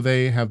 though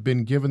they have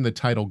been given the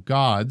title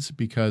gods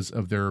because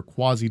of their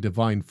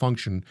quasi-divine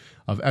function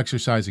of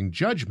exercising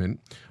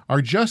judgment,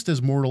 are just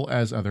as mortal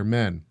as other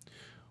men.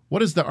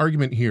 What is the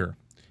argument here?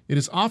 It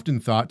is often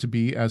thought to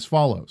be as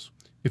follows.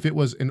 If it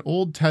was an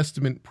Old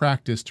Testament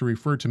practice to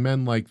refer to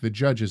men like the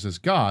judges as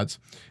gods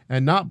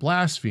and not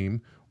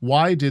blaspheme,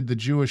 why did the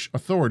Jewish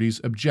authorities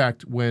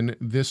object when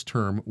this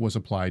term was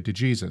applied to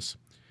Jesus?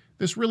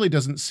 This really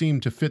doesn't seem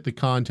to fit the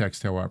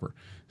context, however,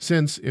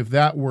 since if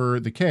that were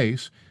the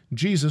case,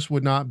 Jesus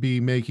would not be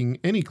making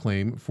any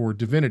claim for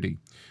divinity,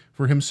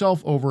 for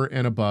himself over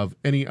and above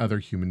any other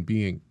human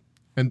being.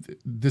 And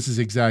this is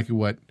exactly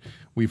what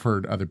we've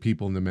heard other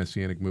people in the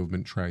Messianic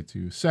movement try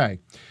to say.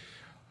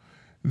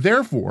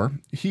 Therefore,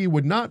 he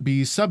would not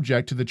be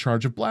subject to the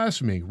charge of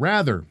blasphemy.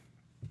 Rather,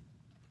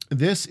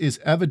 this is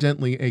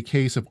evidently a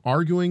case of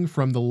arguing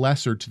from the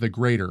lesser to the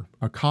greater,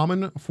 a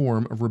common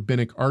form of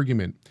rabbinic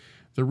argument.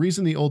 The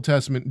reason the Old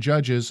Testament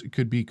judges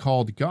could be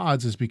called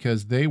gods is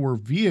because they were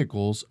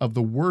vehicles of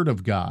the Word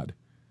of God.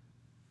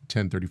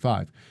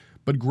 1035.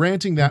 But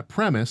granting that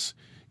premise,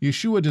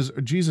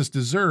 Jesus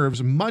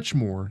deserves much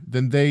more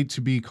than they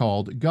to be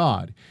called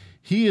God.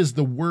 He is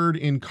the Word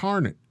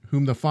incarnate,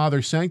 whom the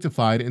Father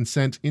sanctified and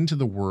sent into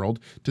the world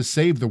to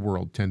save the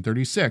world.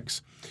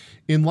 1036.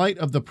 In light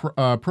of the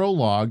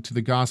prologue to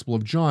the Gospel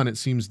of John, it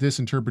seems this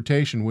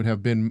interpretation would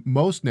have been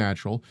most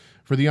natural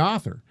for the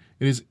author.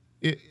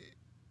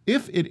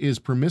 If it is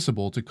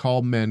permissible to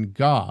call men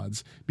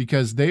gods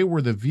because they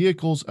were the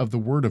vehicles of the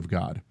Word of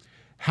God,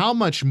 how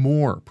much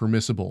more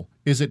permissible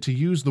is it to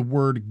use the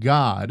word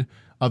God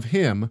of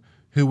him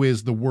who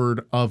is the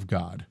Word of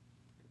God?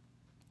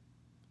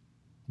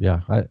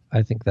 Yeah,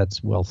 I think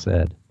that's well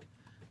said.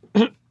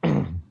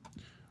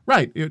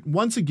 Right.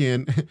 Once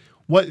again,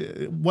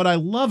 what I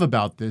love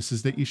about this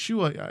is that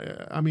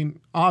Yeshua, I mean,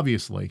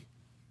 obviously,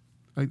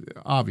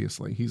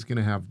 he's going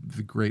to have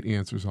the great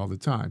answers all the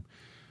time.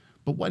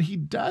 But what he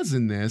does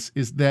in this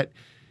is that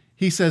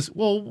he says,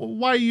 well,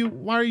 why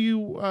are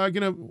you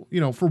going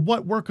to, for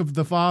what work of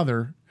the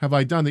Father have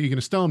I done that you're going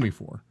to stone me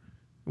for?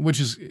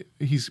 Which is,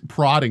 he's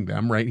prodding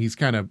them, right? He's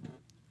kind of,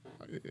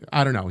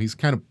 I don't know, he's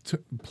kind of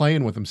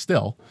playing with them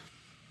still.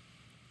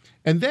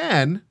 And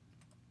then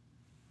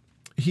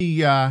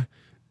he, and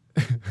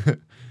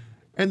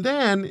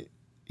then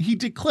he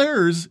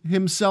declares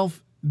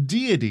himself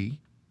deity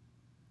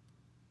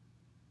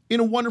in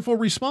a wonderful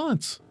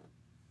response.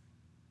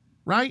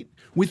 Right?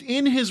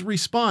 Within his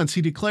response,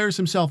 he declares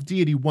himself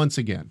deity once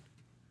again.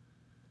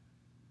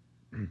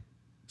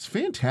 It's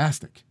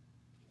fantastic.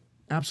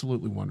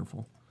 Absolutely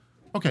wonderful.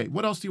 Okay,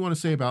 what else do you want to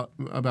say about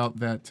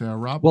that,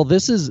 Rob? Well,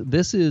 this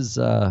is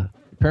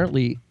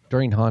apparently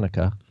during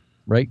Hanukkah,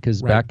 right?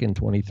 Because back in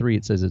 23,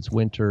 it says it's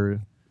winter.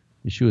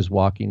 Yeshua's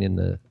walking in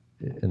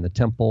the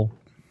temple,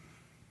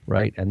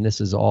 right? And this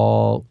is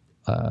all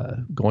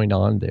going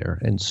on there.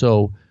 And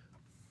so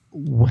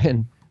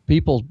when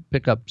people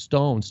pick up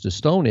stones to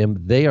stone him,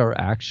 they are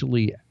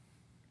actually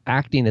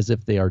acting as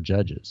if they are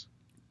judges,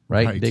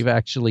 right? They've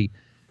actually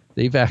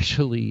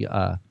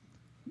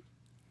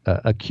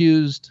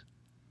accused,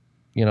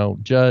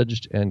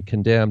 judged and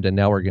condemned, and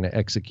now we're going to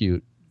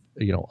execute,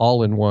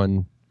 all in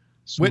one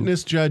swoop.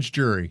 Witness, judge,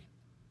 jury,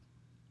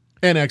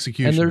 and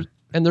execution.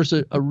 And there's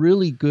a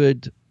really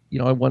good,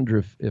 I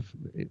wonder if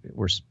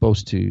we're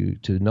supposed to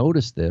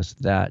notice this,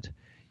 that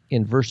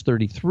in verse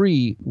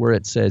 33, where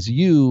it says,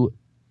 you,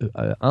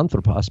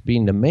 anthropos,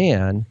 being the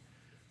man,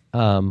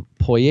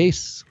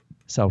 poies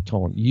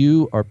sauton,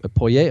 you are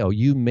poieo,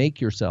 you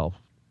make yourself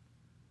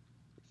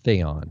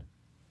theon.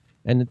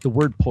 And the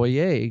word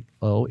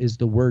poieo is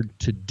the word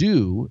to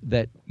do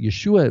that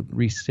Yeshua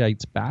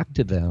recites back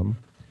to them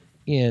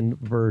in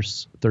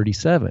verse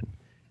 37.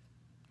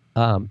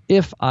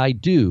 If I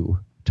do,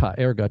 ta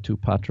erga tu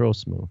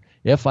patrosmu,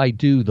 if I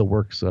do the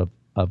works of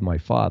my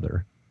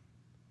Father,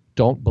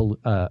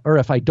 or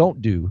if I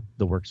don't do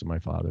the works of my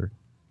Father,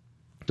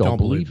 don't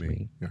believe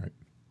me. Right.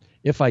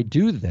 If I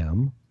do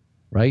them,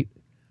 right,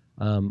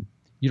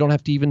 you don't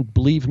have to even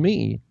believe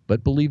me,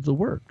 but believe the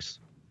works.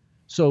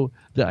 So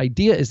the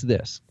idea is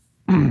this,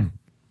 and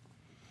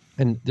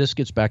this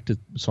gets back to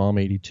Psalm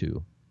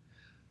 82.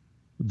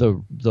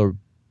 The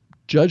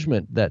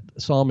judgment that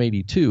Psalm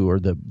 82, or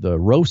the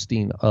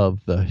roasting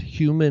of the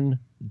human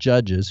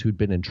judges who'd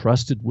been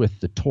entrusted with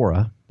the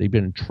Torah, they've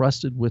been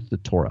entrusted with the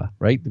Torah,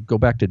 right? Go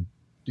back to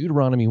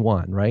Deuteronomy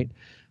 1, right?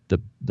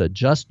 The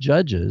just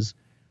judges,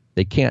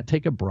 they can't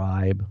take a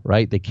bribe,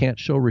 right? They can't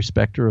show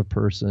respecter of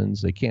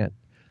persons. They can't,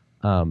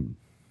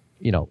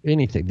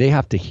 anything. They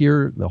have to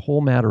hear the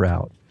whole matter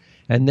out.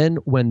 And then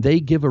when they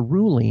give a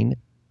ruling,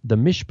 the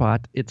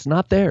mishpat, it's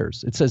not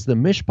theirs. It says the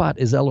mishpat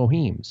is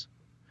Elohim's.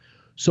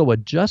 So a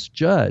just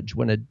judge,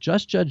 when a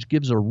just judge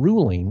gives a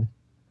ruling,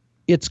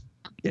 it's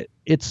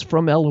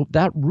from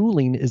that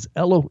ruling is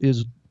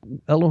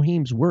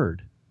Elohim's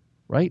word,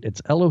 right?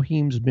 It's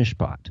Elohim's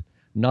mishpat,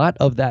 not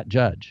of that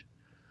judge.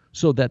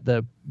 So that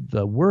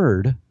the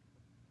word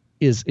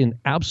is in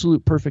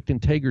absolute perfect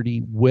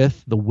integrity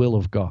with the will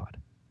of God.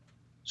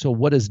 So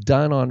what is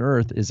done on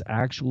earth is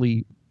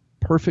actually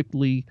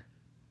perfectly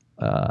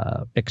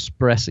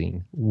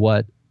expressing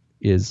what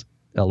is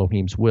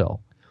Elohim's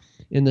will.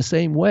 In the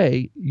same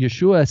way,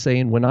 Yeshua is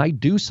saying, when I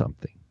do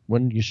something,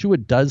 when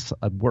Yeshua does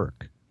a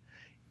work,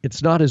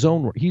 it's not his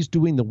own work. He's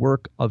doing the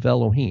work of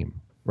Elohim.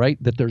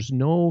 right? That there's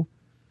no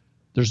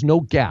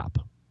gap.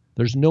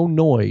 There's no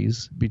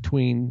noise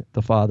between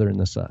the Father and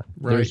the Son.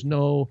 Right. There's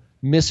no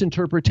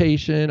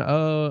misinterpretation.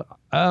 Oh,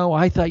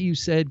 I thought you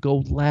said go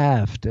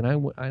left,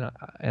 and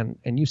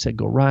and you said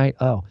go right.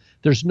 Oh,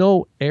 there's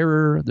no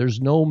error. There's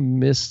no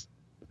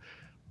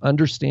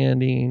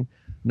misunderstanding.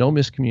 No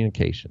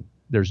miscommunication.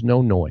 There's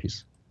no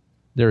noise.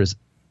 There is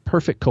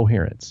perfect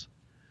coherence.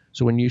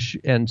 So when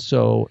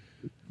so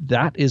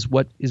that is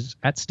what is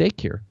at stake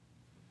here.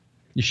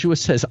 Yeshua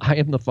says, "I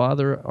am the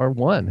Father are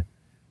one."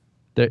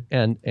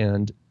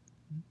 And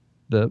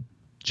the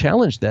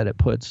challenge that it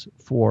puts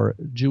for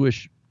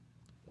Jewish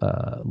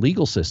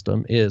legal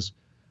system is,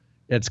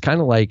 it's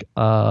kind of like,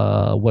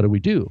 what do we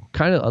do?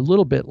 Kind of a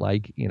little bit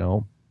like,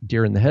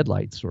 deer in the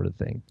headlights sort of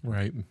thing.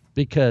 Right.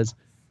 Because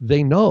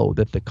they know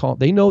that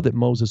they know that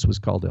Moses was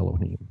called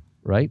Elohim,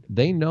 right?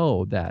 They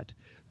know that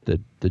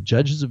the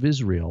judges of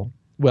Israel,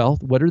 well,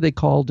 what are they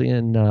called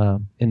in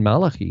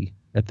Malachi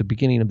at the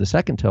beginning of the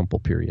Second Temple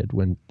period,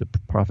 when the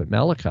prophet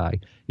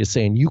Malachi is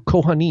saying, you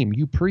Kohanim,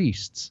 you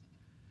priests,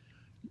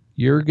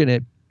 you're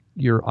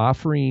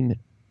offering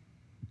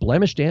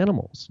blemished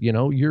animals.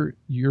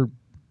 You're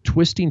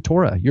twisting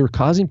Torah. You're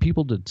causing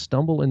people to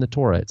stumble in the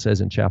Torah, it says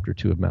in chapter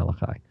 2 of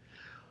Malachi.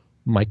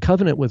 My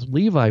covenant with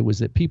Levi was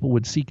that people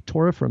would seek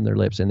Torah from their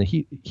lips, and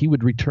he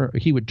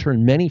would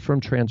turn many from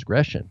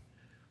transgression,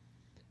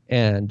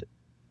 and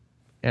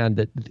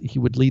that he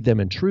would lead them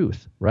in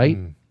truth, right?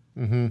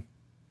 Mm-hmm.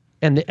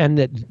 And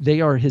that they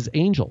are his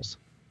angels.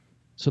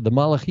 So the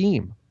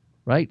Malachim,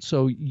 right?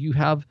 So you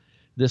have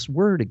this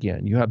word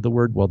again. You have the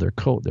word, well, they're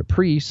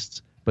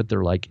priests, but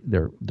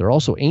they're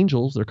also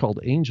angels. They're called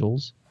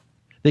angels.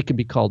 They can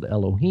be called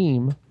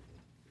Elohim.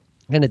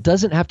 And it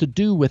doesn't have to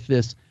do with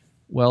this,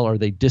 well, are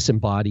they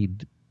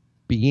disembodied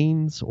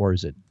beings, or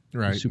is it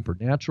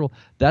supernatural?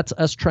 That's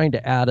us trying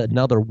to add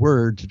another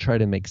word to try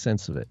to make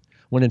sense of it.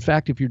 When in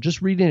fact, if you're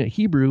just reading it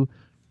Hebrew,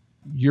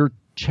 you're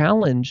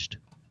challenged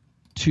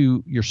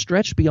you're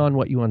stretched beyond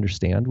what you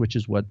understand, which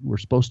is what we're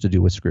supposed to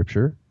do with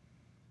Scripture,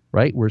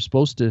 right? We're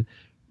supposed to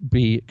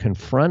be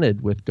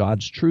confronted with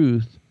God's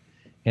truth,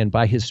 and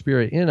by His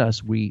Spirit in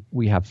us, we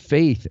have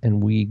faith,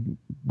 and we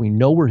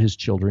know we're His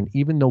children,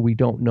 even though we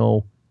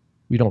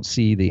don't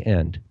see the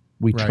end.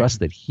 We trust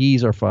that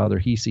He's our Father.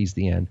 He sees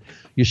the end.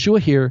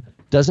 Yeshua here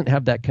doesn't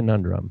have that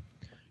conundrum.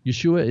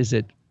 Yeshua is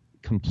at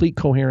complete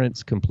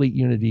coherence, complete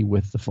unity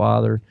with the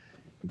Father.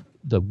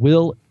 The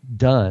will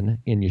done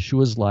in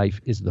Yeshua's life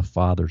is the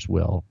Father's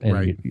will,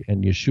 and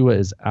Yeshua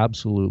is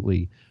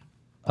absolutely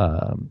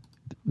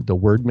the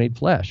Word made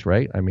flesh,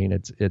 right? I mean,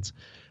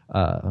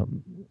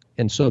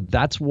 and so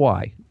that's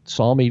why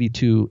Psalm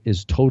 82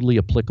 is totally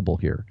applicable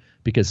here,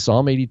 because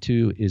Psalm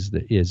 82 is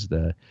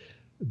the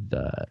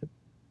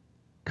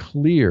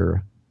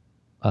clear,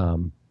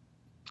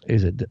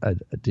 is it a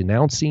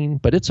denouncing?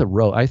 But it's a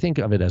roast. I think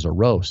of it as a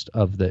roast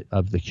of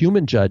the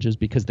human judges,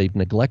 because they've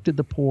neglected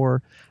the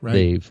poor,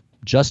 they've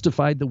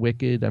justified the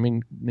wicked. I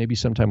mean, maybe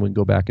sometime we can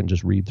go back and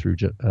just read through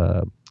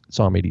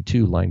Psalm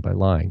 82 line by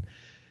line.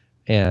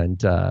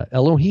 And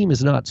Elohim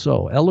is not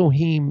so.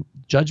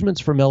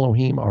 Judgments from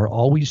Elohim are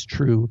always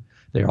true.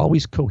 They're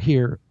always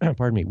cohere,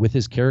 with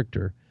His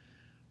character: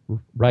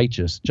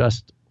 righteous,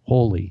 just,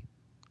 holy,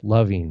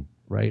 loving,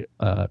 right?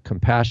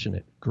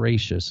 Compassionate,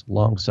 gracious,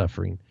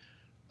 long-suffering,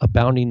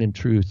 abounding in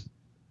truth,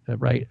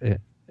 right?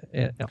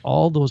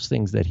 All those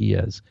things that He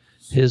is.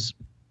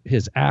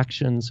 His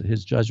actions,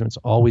 His judgments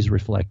always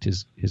reflect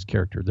His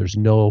character. There's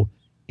no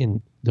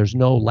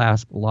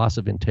loss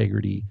of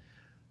integrity.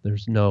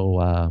 There's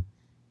no.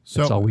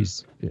 It's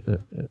always.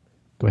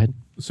 Go ahead.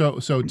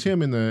 So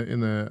Tim in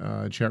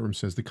the chat room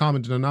says the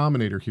common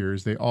denominator here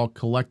is they all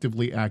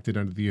collectively acted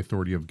under the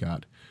authority of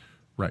God.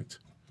 Right.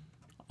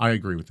 I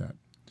agree with that.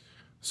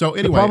 So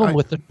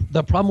anyway,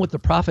 the problem with the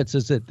prophets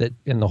is that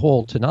in the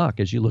whole Tanakh,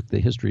 as you look at the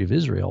history of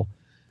Israel,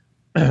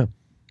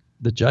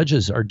 the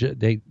judges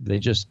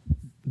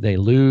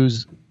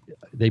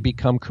they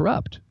become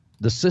corrupt.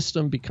 The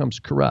system becomes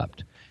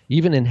corrupt.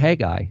 Even in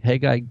Haggai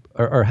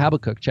or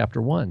Habakkuk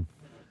chapter 1,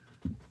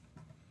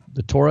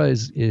 the Torah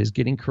is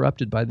getting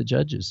corrupted by the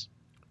judges.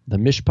 The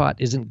mishpat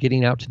isn't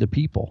getting out to the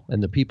people,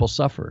 and the people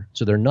suffer.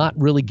 So they're not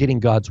really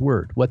getting God's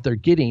word. What they're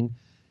getting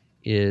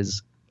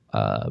is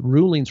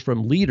rulings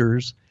from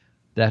leaders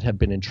that have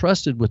been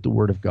entrusted with the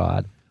word of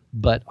God,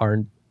 but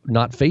are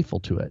not faithful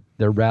to it.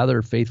 They're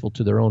rather faithful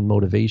to their own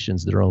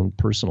motivations, their own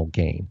personal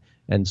gain.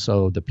 And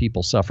so the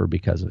people suffer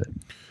because of it.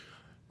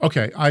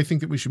 Okay, I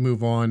think that we should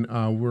move on.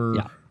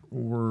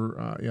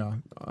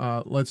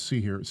 Let's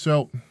see here.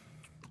 So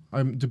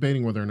I'm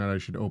debating whether or not I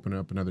should open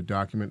up another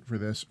document for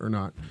this or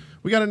not.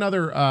 We got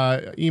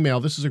another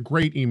email. This is a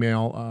great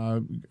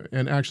email,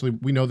 and actually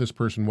we know this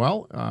person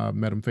well,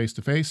 met him face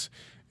to face,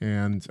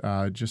 and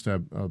just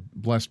a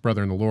blessed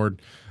brother in the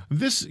Lord.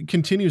 This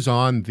continues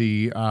on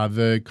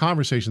the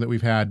conversation that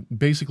we've had,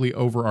 basically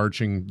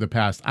overarching the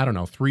past,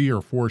 3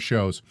 or 4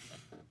 shows.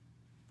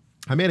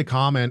 I made a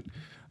comment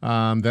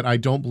that I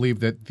don't believe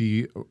that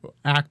the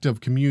act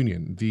of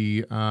communion,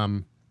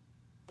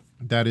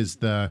 that is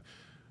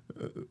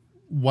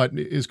what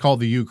is called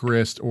the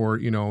Eucharist, or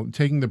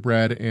taking the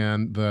bread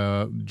and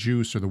the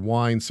juice or the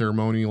wine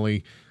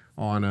ceremonially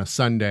on a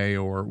Sunday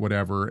or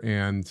whatever.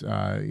 And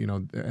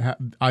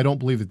I don't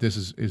believe that this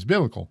is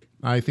biblical.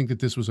 I think that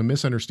this was a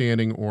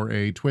misunderstanding or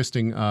a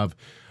twisting of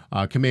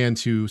command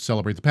to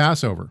celebrate the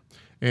Passover.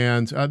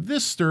 And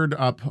this stirred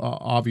up,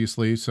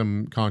 obviously,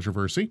 some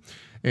controversy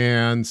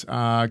and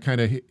kind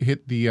of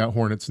hit the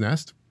hornet's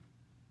nest,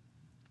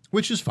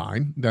 which is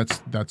fine.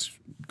 That's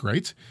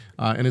great.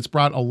 And it's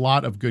brought a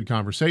lot of good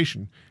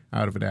conversation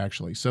out of it,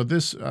 actually. So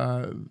this,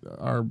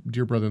 our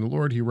dear brother in the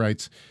Lord, he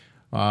writes,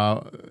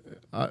 well,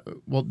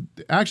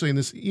 actually, in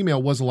this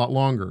email was a lot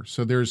longer.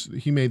 So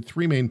he made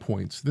 3 main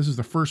points. This is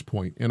the first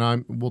point,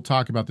 and we'll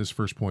talk about this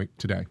first point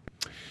today.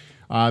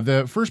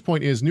 The first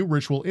point is new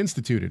ritual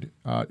instituted.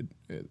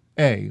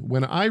 A,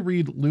 when I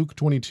read Luke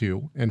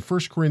 22 and 1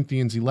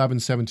 Corinthians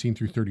 11:17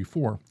 through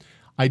 34,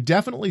 I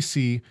definitely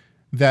see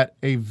that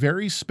a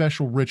very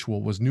special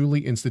ritual was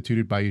newly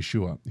instituted by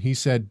Yeshua. He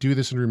said, "Do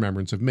this in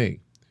remembrance of me."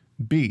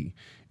 B,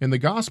 in the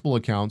gospel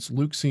accounts,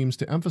 Luke seems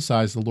to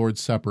emphasize the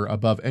Lord's Supper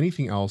above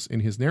anything else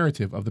in his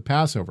narrative of the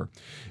Passover.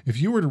 If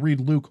you were to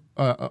read Luke,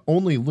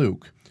 only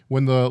Luke,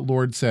 when the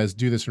Lord says,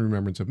 "Do this in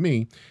remembrance of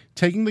me,"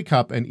 taking the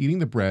cup and eating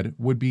the bread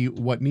would be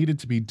what needed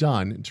to be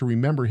done to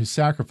remember his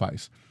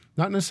sacrifice,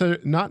 not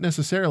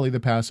necessarily the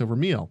Passover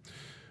meal.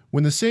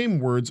 When the same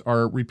words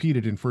are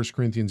repeated in 1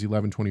 Corinthians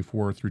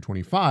 11:24 through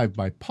 25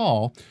 by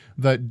Paul,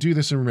 that "do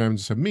this in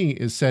remembrance of me"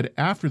 is said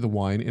after the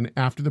wine and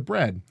after the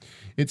bread.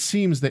 It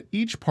seems that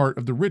each part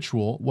of the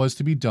ritual was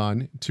to be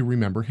done to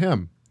remember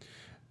him.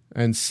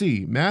 And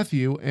C,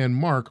 Matthew and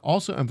Mark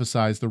also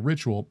emphasize the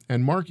ritual,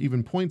 and Mark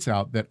even points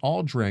out that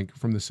all drank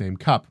from the same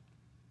cup,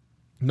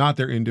 not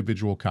their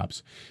individual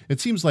cups.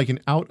 It seems like an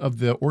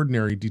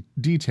out-of-the-ordinary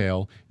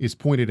detail is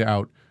pointed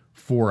out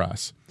for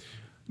us.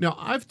 Now,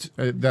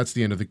 that's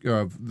the end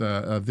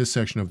of this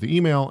section of the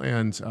email,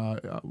 and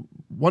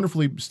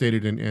wonderfully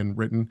stated and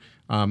written.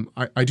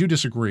 I do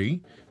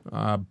disagree,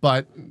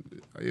 but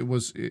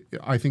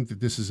I think that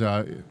this is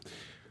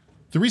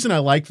the reason I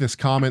like this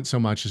comment so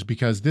much is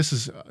because this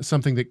is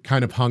something that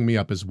kind of hung me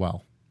up as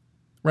well.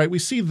 Right? We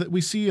see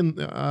in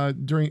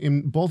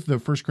both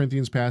the 1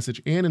 Corinthians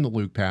passage and in the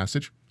Luke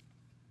passage,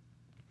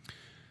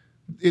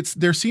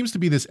 there seems to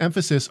be this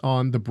emphasis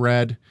on the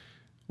bread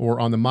or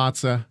on the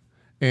matzah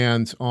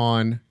and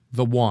on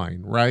the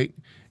wine, right?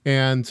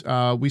 And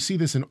we see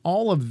this in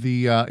all of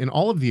the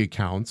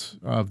accounts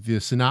of the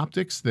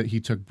synoptics, that he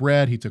took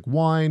bread, he took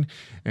wine,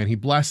 and he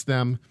blessed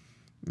them,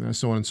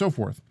 so on and so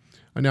forth.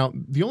 Now,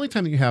 the only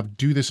time that you have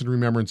 "do this in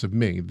remembrance of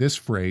me," this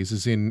phrase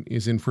is in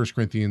 1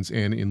 Corinthians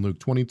and in Luke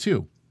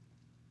 22.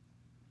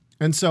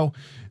 And so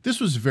this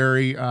was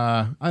very,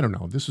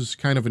 this was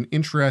kind of an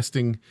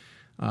interesting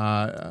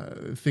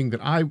thing that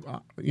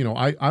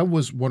I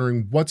was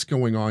wondering what's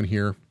going on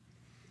here.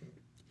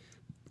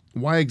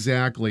 Why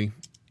exactly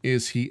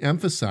is he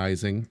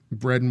emphasizing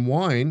bread and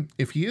wine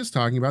if he is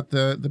talking about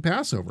the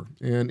Passover?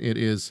 And it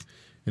is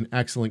an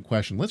excellent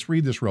question. Let's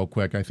read this real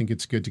quick. I think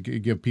it's good to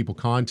give people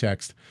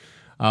context.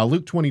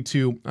 Luke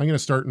 22, I'm going to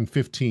start in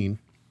 15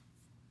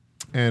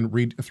 and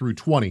read through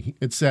 20.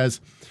 It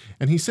says,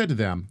 "And he said to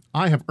them,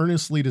 I have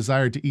earnestly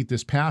desired to eat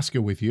this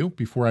Pascha with you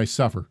before I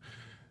suffer."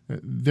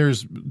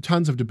 There's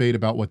tons of debate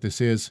about what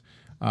this is.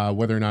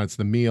 Whether or not it's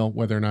the meal,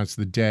 whether or not it's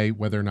the day,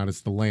 whether or not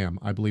it's the lamb.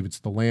 I believe it's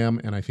the lamb,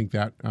 and I think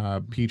that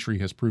Petrie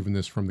has proven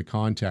this from the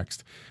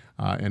context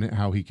and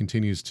how he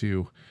continues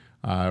to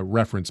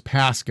reference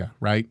Pascha,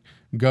 right?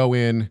 Go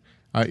in.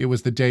 It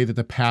was the day that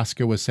the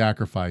Pascha was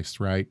sacrificed,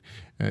 right?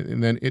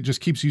 And then it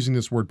just keeps using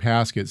this word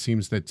Pascha. It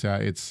seems that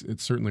it's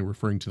certainly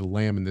referring to the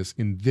lamb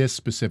in this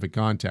specific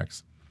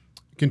context.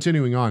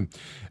 Continuing on,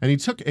 "And he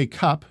took a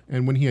cup,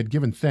 and when he had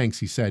given thanks,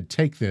 he said,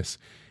 'Take this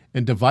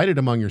and divide it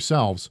among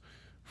yourselves.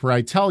 For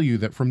I tell you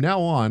that from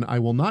now on I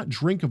will not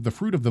drink of the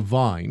fruit of the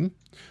vine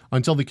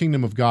until the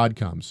kingdom of God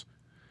comes.'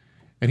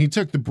 And he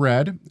took the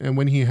bread, and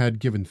when he had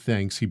given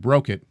thanks, he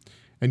broke it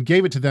and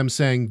gave it to them,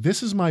 saying,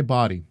 'This is my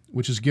body,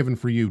 which is given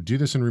for you. Do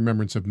this in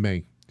remembrance of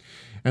me.'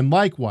 And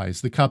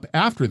likewise the cup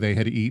after they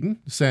had eaten,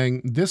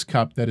 saying, 'This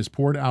cup that is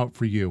poured out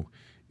for you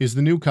is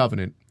the new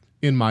covenant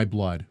in my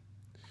blood.'"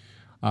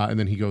 And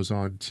then he goes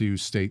on to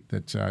state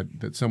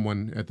that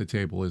someone at the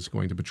table is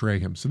going to betray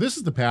him. So this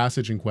is the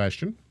passage in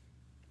question.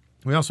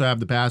 We also have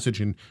the passage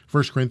in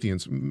 1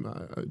 Corinthians.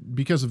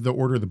 Because of the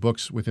order of the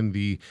books within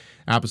the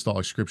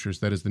apostolic scriptures,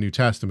 that is the New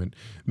Testament,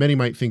 many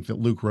might think that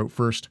Luke wrote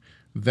first.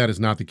 That is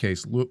not the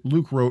case.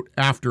 Luke wrote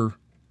after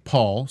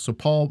Paul, so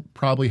Paul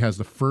probably has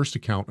the first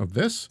account of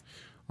this.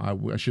 I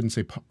shouldn't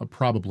say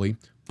probably.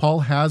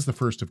 Paul has the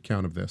first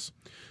account of this.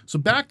 So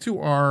back to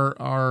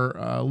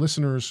our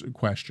listener's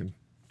question.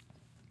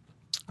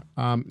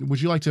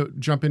 Would you like to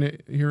jump in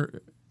it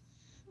here?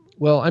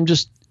 Well, I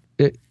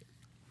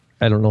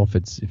don't know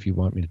if you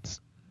want me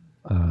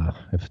to,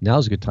 if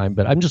now's a good time,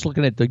 but I'm just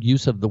looking at the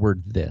use of the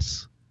word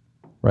 "this,"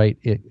 right?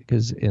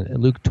 Because in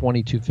Luke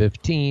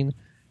 22:15,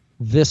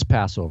 this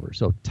Passover,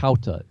 so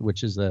tauta,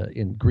 which is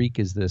in Greek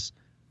is this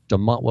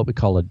what we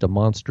call a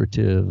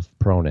demonstrative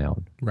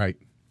pronoun. Right.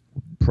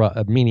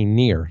 meaning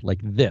near, like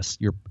this.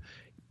 You're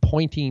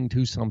pointing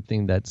to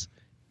something that's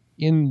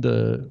in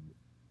the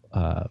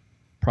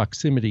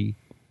proximity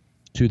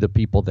to the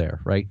people there,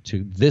 right?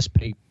 To this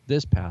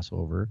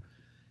Passover.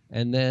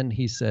 And then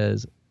he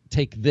says,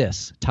 take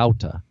this,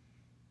 tauta,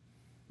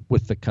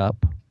 with the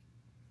cup.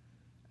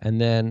 And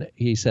then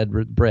he said,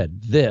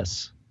 bread,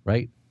 this,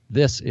 right?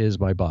 This is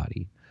my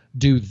body.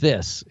 Do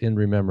this in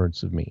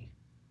remembrance of me.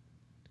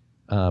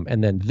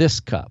 And then this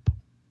cup.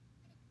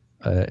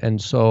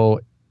 And so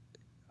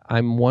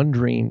I'm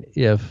wondering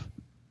if,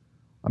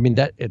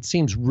 that it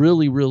seems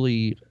really,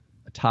 really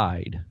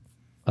tied.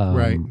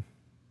 Right.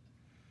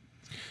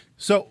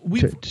 So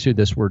to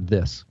this word,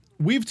 this.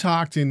 We've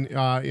talked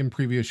in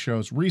previous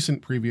shows,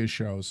 recent previous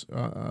shows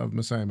of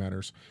Messiah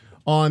Matters,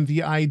 on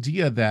the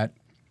idea that,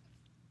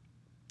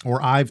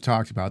 or I've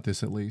talked about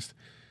this at least,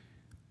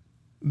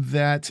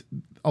 that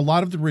a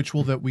lot of the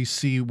ritual that we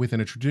see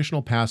within a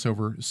traditional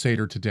Passover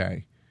Seder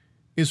today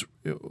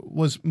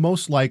was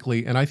most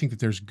likely, and I think that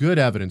there's good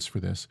evidence for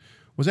this,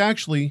 was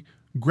actually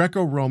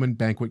Greco-Roman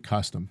banquet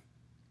custom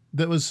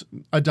that was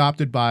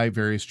adopted by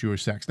various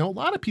Jewish sects. Now, a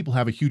lot of people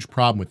have a huge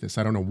problem with this.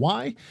 I don't know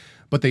why,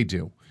 but they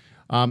do.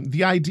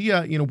 The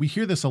idea, we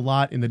hear this a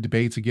lot in the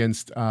debates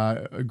against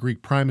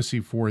Greek primacy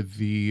for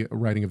the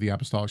writing of the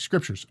apostolic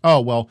scriptures.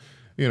 Oh, well,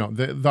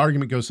 the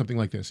argument goes something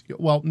like this.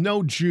 Well,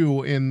 no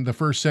Jew in the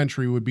first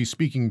century would be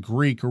speaking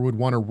Greek or would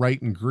want to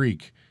write in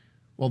Greek.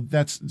 Well,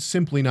 that's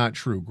simply not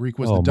true. Greek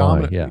was the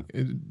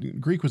dominant.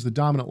 Greek was the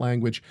dominant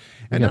language,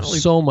 and not only,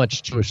 so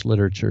much Jewish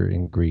literature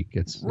in Greek.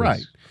 It's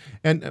right,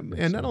 and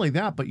not only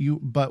that,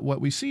 but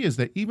what we see is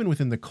that even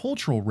within the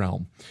cultural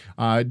realm,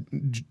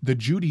 the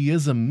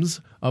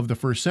Judaisms of the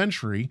first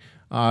century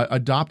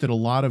adopted a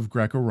lot of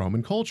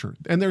Greco-Roman culture,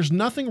 and there's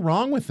nothing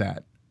wrong with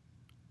that.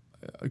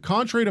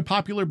 Contrary to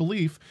popular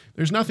belief,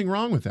 there's nothing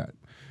wrong with that.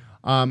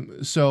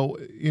 So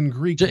in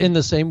Greek, in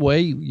the same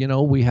way,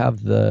 we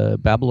have the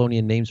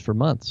Babylonian names for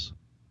months.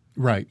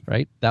 Right.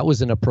 That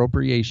was an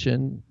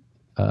appropriation.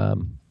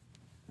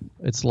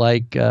 It's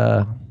like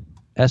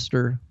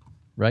Esther,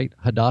 right?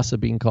 Hadassah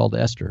being called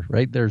Esther,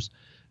 right? There's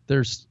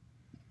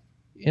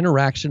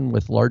interaction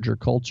with larger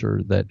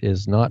culture that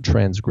is not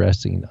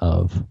transgressing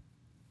of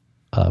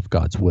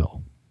God's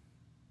will.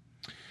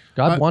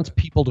 God wants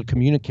people to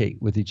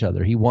communicate with each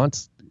other. He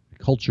wants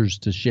cultures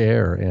to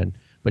share,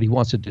 but he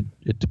wants it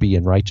to be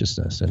in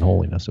righteousness and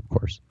holiness, of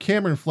course.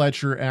 Cameron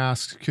Fletcher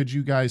asks, could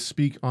you guys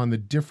speak on the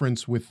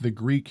difference with the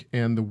Greek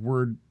and the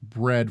word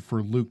bread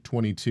for Luke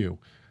 22?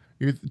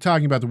 You're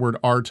talking about the word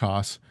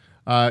artos.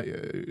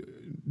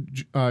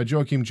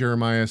 Joachim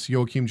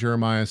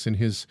Jeremias in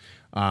his,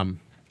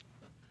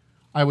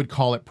 I would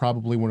call it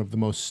probably one of the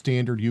most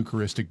standard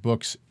Eucharistic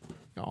books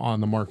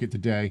on the market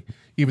today,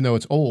 even though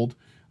it's old.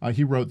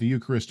 He wrote the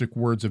Eucharistic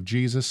words of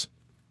Jesus.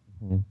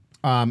 Mm-hmm.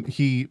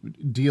 He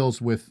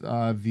deals with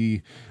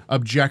the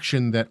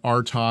objection that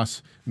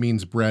artos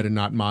means bread and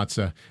not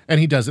matzah, and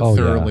he does it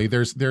thoroughly.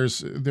 Yeah.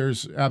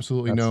 There's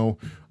absolutely no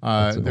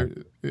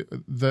the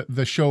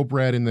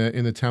showbread in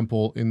the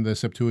temple in the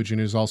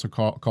Septuagint is also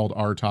called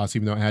artos,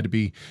 even though it had to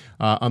be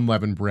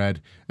unleavened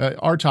bread.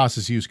 Artos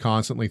is used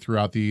constantly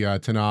throughout the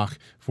Tanakh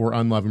for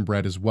unleavened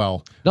bread as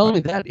well. Not only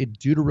that, in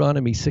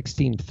Deuteronomy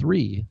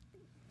 16:3.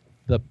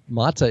 The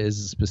matzah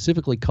is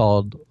specifically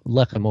called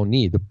lechem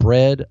oni, the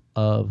bread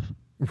of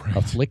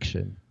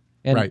affliction,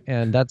 and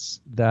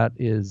that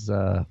is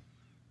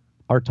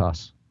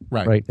artos,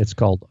 right? It's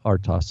called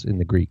artos in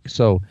the Greek.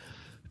 So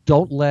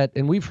don't let,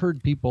 and we've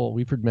heard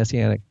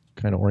Messianic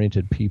kind of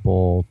oriented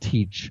people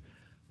teach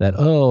that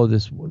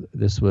this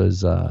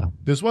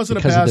wasn't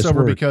a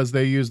Passover because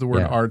they used the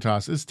word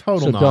artos. It's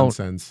total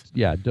nonsense.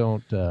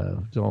 Don't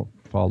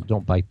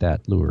bite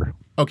that lure.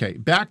 Okay,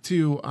 back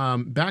to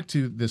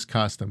this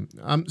custom.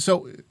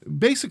 So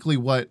basically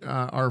what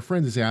our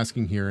friend is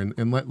asking here,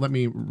 and let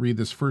me read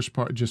this first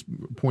part, just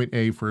point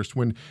A first.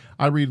 When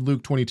I read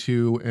Luke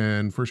 22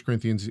 and 1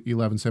 Corinthians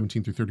 11,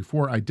 17 through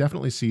 34, I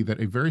definitely see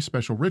that a very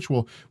special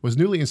ritual was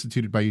newly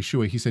instituted by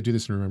Yeshua. He said, do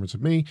this in remembrance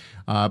of me.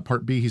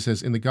 Part B, he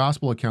says, in the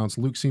gospel accounts,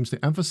 Luke seems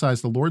to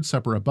emphasize the Lord's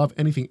Supper above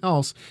anything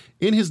else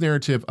in his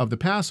narrative of the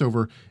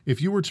Passover.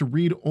 If you were to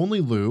read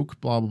only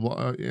Luke, blah, blah,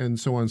 blah, and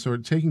so on, so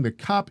taking the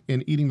cup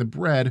and eating the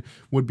bread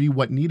would be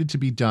what needed to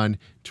be done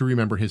to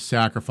remember his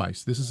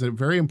sacrifice. This is a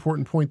very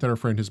important point that our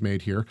friend has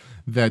made here,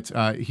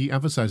 that he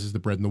emphasizes the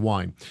bread and the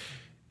wine.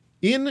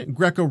 In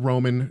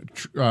Greco-Roman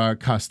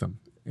custom,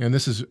 and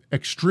this is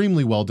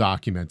extremely well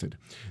documented,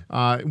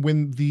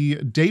 when the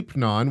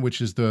deipnon,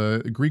 which is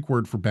the Greek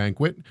word for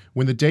banquet,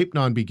 when the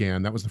deipnon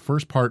began, that was the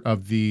first part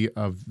of the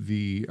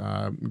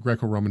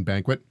Greco-Roman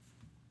banquet,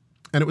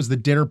 and it was the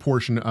dinner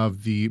portion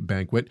of the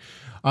banquet.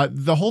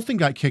 The whole thing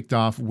got kicked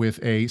off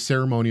with a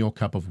ceremonial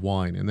cup of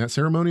wine, and that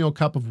ceremonial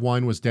cup of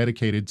wine was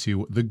dedicated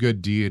to the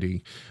good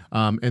deity.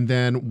 And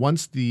then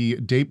once the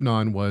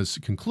Deipnon was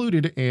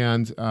concluded,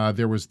 and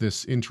there was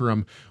this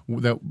interim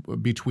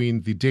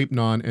between the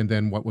Deipnon and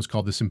then what was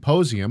called the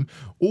symposium,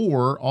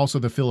 or also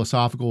the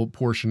philosophical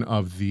portion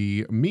of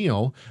the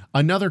meal,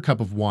 another cup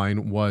of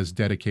wine was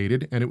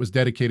dedicated, and it was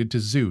dedicated to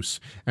Zeus.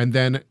 And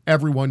then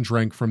everyone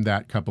drank from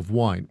that cup of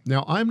wine.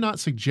 Now, I'm not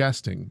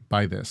suggesting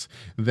by this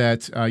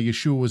that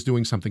Yeshua was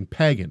doing something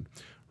pagan.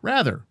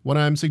 Rather, what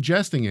I'm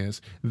suggesting is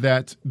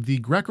that the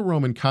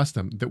Greco-Roman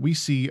custom that we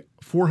see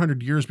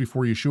 400 years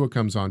before Yeshua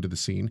comes onto the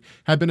scene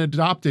had been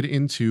adopted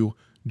into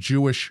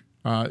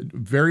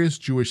various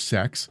Jewish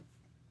sects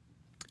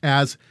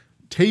as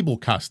table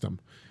custom.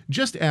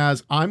 Just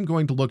as I'm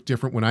going to look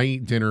different when I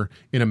eat dinner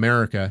in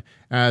America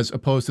as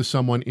opposed to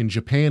someone in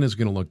Japan is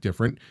going to look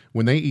different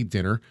when they eat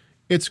dinner.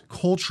 It's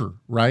culture,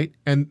 right?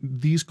 And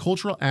these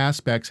cultural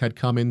aspects had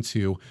come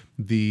into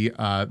the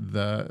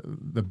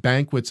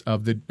banquets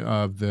of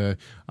the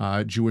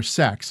Jewish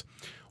sects.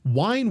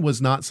 Wine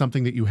was not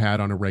something that you had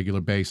on a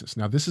regular basis.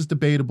 Now, this is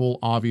debatable.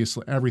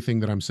 Obviously, everything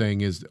that I'm saying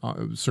is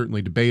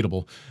certainly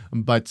debatable,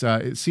 but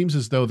it seems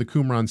as though the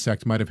Qumran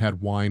sect might have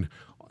had wine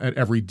at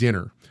every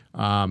dinner.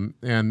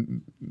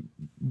 And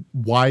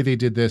why they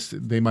did this,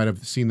 they might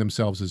have seen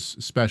themselves as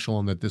special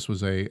and that this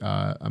was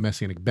a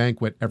messianic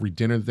banquet every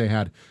dinner that they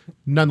had.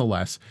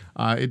 Nonetheless,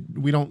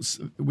 we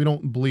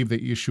don't believe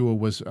that Yeshua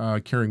was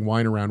carrying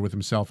wine around with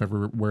himself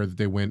everywhere that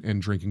they went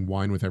and drinking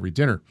wine with every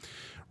dinner.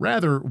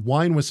 Rather,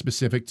 wine was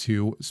specific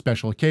to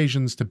special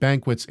occasions, to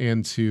banquets,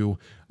 and to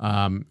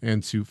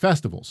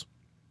festivals.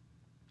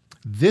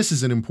 This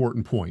is an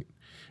important point.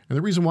 And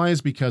the reason why is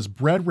because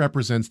bread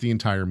represents the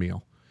entire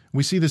meal.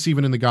 We see this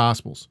even in the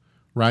Gospels,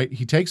 right?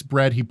 He takes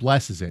bread, he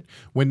blesses it.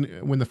 When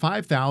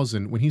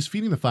he's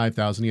feeding the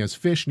 5,000, he has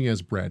fish and he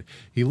has bread.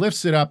 He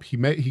lifts it up, he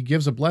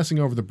gives a blessing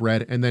over the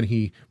bread, and then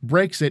he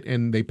breaks it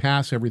and they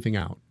pass everything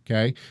out,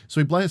 okay? So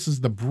he blesses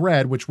the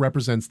bread, which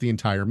represents the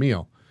entire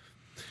meal.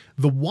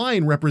 The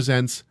wine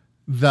represents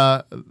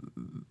the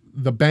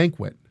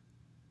banquet.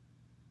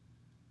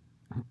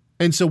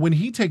 And so when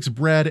he takes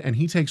bread and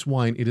he takes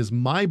wine, it is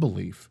my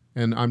belief,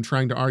 and I'm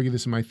trying to argue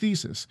this in my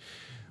thesis,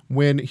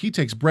 when he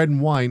takes bread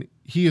and wine,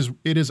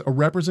 it is a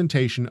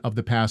representation of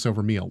the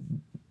Passover meal.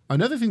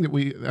 Another thing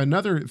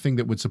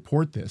that would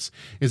support this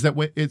is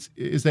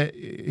that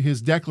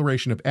his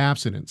declaration of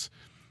abstinence.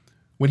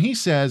 When he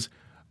says,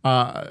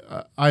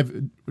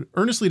 "I've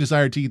earnestly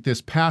desired to eat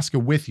this Pascha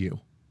with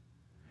you,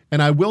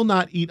 and I will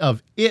not eat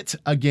of it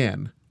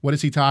again." What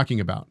is he talking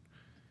about?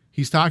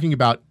 He's talking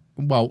about,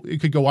 well,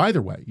 it could go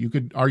either way. You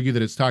could argue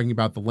that it's talking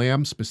about the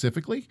lamb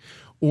specifically,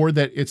 or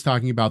that it's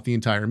talking about the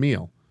entire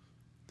meal.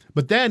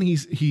 But then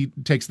he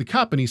takes the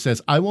cup and he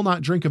says, "I will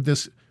not drink of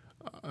this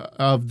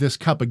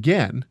cup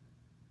again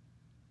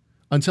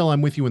until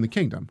I'm with you in the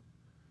kingdom."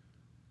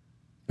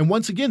 And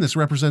once again, this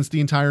represents the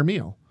entire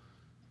meal.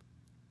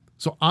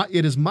 So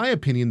it is my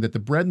opinion that the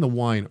bread and the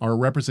wine are a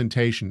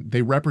representation.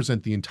 They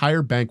represent the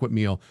entire banquet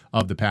meal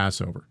of the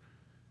Passover.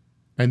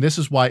 And this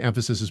is why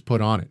emphasis is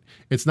put on it.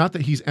 It's not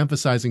that he's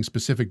emphasizing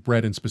specific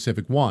bread and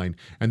specific wine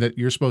and that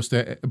you're supposed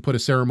to put a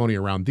ceremony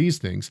around these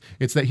things.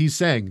 It's that he's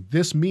saying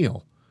this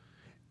meal.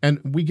 And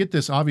we get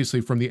this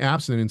obviously from the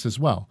abstinence as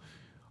well.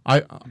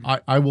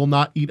 I will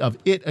not eat of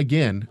it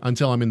again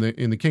until I'm in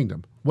the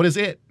kingdom. What is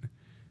it?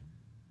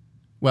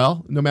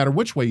 Well, no matter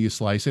which way you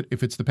slice it,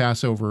 if it's the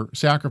Passover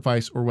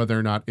sacrifice or whether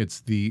or not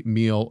it's the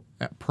meal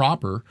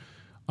proper,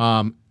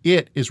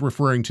 it is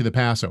referring to the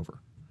Passover.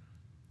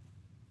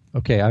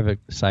 Okay, I have a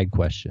side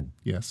question.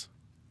 Yes.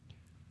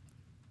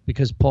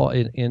 Because Paul,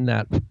 in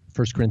that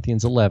 1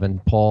 Corinthians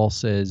 11, Paul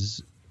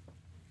says,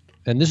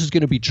 and this is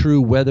going to be true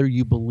whether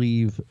you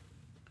believe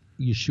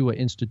Yeshua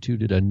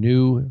instituted a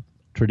new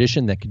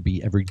tradition that could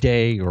be every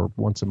day or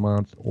once a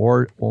month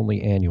or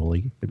only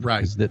annually.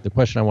 Right. The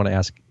question I want to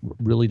ask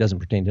really doesn't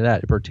pertain to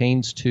that. It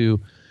pertains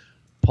to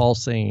Paul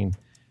saying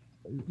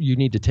you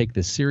need to take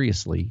this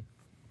seriously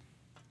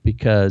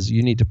because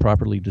you need to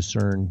properly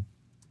discern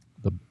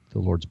the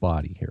Lord's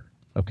body here.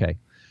 Okay.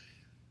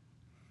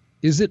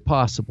 Is it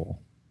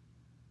possible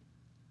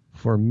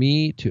for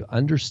me to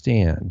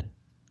understand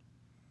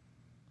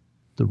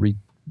the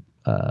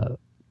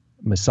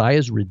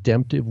Messiah's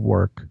redemptive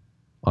work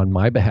on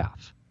my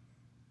behalf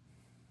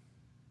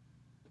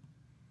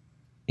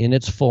in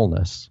its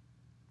fullness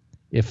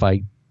if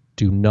I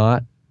do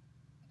not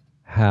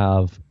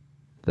have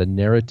the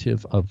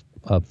narrative of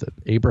the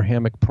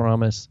Abrahamic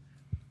promise,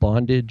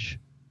 bondage,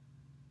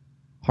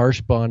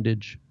 harsh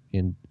bondage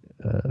in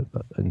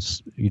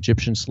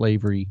Egyptian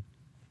slavery,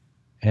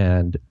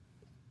 and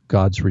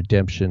God's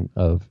redemption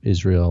of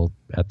Israel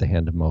at the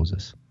hand of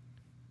Moses,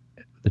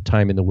 the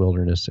time in the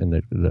wilderness and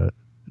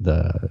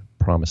the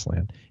promised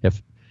land?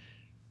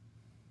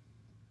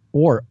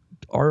 Or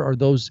are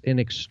those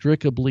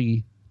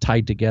inextricably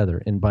tied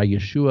together? And by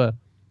Yeshua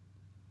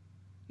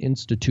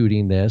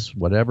instituting this,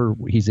 whatever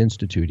he's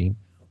instituting,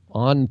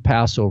 on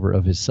Passover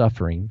of his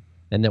suffering,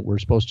 and that we're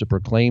supposed to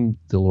proclaim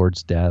the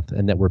Lord's death,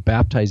 and that we're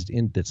baptized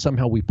in, that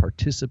somehow we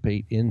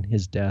participate in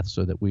his death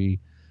so that we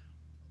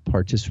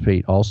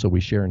participate also,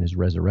 we share in his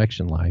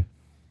resurrection life.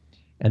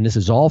 And this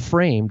is all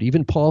framed,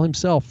 even Paul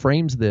himself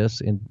frames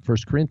this in 1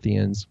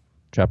 Corinthians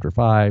chapter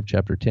 5,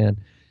 chapter 10,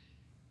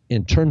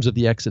 in terms of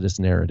the Exodus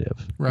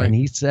narrative. Right. And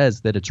he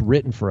says that it's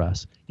written for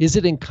us. Is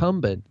it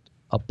incumbent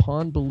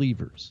upon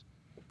believers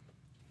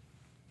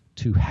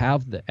to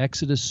have the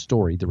Exodus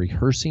story, the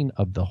rehearsing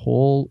of the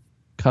whole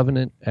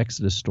covenant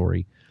Exodus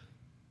story,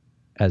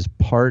 as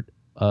part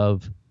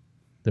of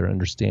their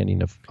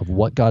understanding of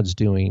what God's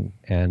doing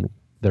and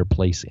their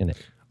place in it?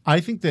 I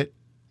think that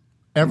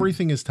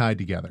everything is tied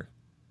together.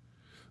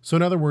 So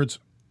in other words,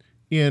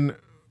 in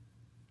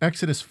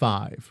Exodus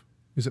 5,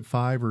 is it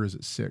 5 or is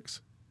it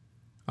 6?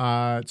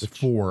 It's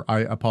 4. I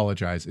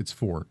apologize. It's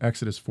 4.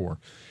 Exodus 4.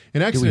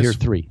 In Exodus, do we hear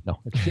 3? No.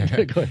 Go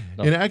ahead.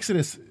 No. In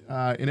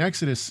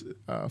Exodus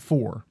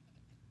 4,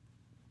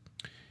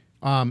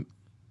 The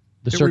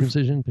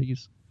circumcision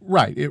piece?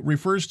 right? It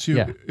refers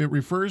to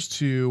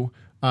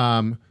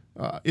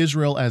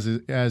Israel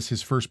as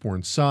his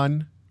firstborn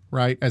son,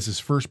 right? As his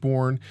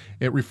firstborn.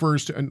 It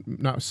refers to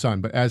not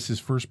son, but as his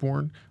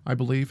firstborn, I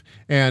believe.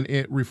 And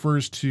it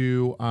refers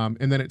to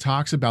and then it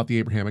talks about the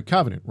Abrahamic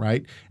covenant,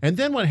 right? And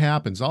then what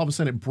happens? All of a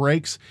sudden it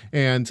breaks,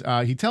 and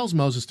he tells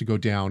Moses to go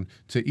down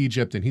to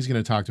Egypt, and he's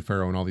going to talk to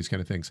Pharaoh and all these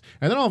kind of things.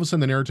 And then all of a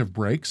sudden the narrative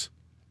breaks.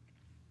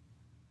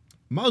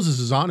 Moses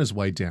is on his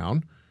way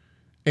down,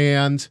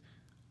 and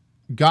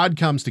God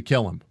comes to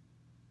kill him.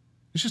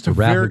 It's just The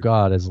wrath of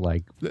God is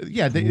like,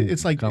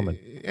 it's like, coming.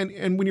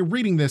 and when you're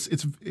reading this,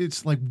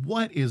 it's like,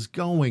 what is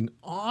going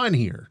on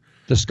here?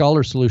 the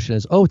scholar solution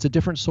is, it's a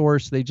different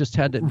source. They just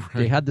had to,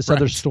 they had this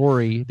other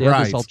story. They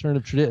had this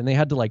alternative tradition, and they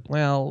had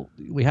to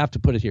we have to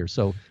put it here.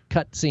 So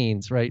cut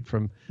scenes, right?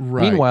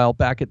 Meanwhile,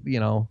 back at,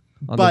 on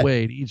the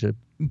way to Egypt.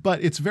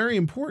 But it's very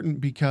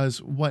important,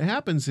 because what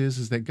happens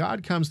is that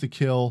God comes to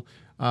kill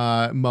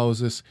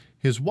Moses.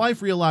 His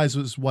wife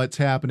realizes what's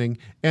happening,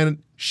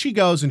 and she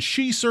goes and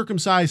she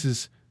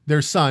circumcises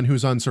their son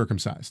who's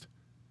uncircumcised.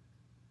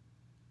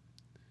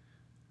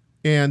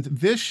 And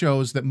this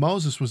shows that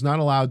Moses was not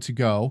allowed to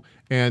go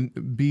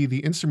and be the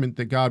instrument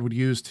that God would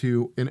use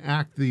to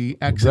enact the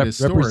Exodus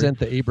story. Represent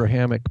the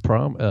Abrahamic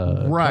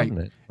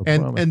covenant.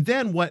 And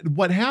then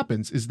what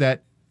happens is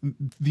that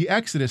the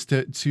Exodus,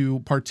 to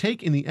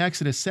partake in the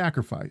Exodus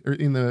sacrifice, or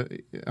in the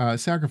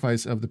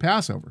sacrifice of the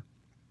Passover,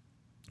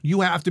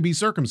 you have to be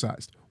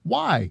circumcised.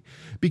 Why?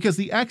 Because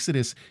the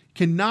Exodus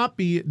cannot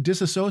be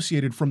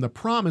disassociated from the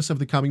promise of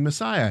the coming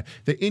Messiah,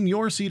 that in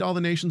your seed all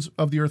the nations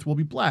of the earth will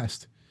be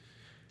blessed.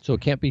 So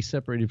it can't be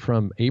separated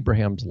from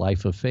Abraham's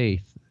life of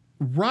faith.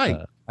 Right.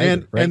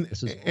 And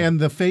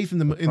the faith in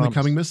the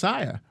coming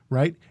Messiah,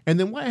 right? And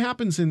then what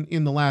happens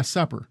in the Last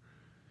Supper?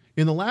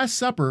 In the Last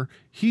Supper,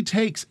 he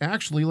takes,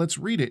 actually, let's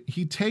read it.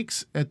 He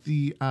takes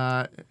the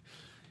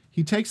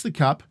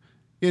cup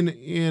I'm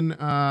in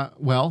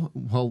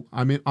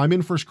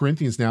 1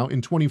 Corinthians now,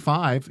 in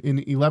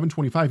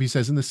 11:25, he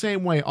says, "In the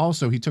same way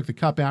also he took the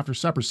cup after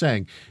supper,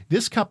 saying,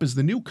 'This cup is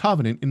the new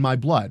covenant in my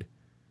blood.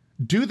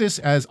 Do this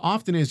as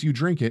often as you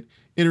drink it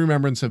in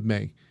remembrance of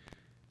me.'"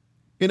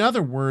 In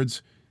other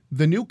words,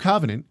 the new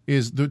covenant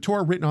is the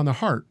Torah written on the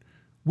heart.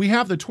 We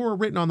have the Torah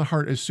written on the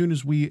heart as soon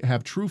as we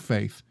have true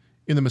faith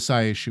in the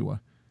Messiah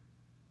Yeshua.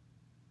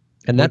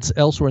 And that's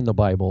elsewhere in the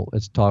Bible.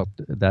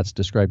 That's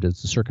described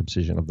as the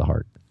circumcision of the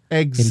heart.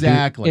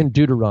 Exactly. In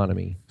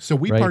Deuteronomy. So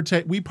we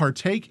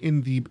partake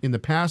in the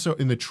Passover,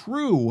 in the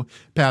true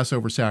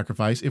Passover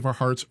sacrifice, if our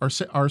hearts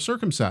are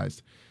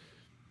circumcised.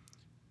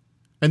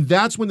 And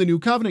that's when the new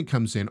covenant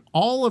comes in.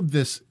 All of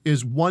this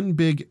is one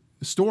big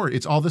story.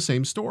 It's all the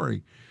same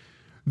story.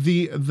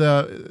 The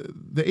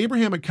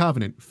Abrahamic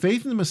covenant,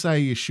 faith in the Messiah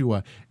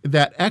Yeshua,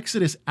 that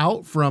exodus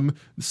out from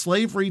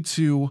slavery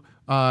to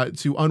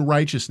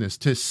unrighteousness,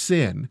 to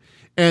sin,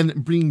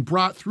 and being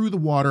brought through the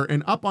water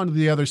and up onto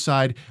the other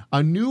side,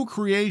 a new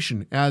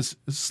creation as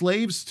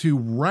slaves to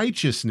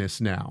righteousness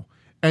now.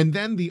 And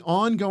then the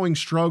ongoing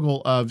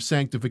struggle of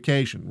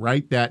sanctification,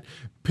 right? That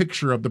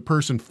picture of the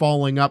person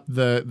falling up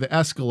the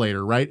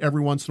escalator, right?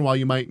 Every once in a while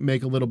you might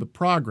make a little bit of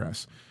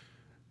progress.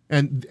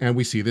 And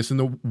we see this in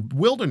the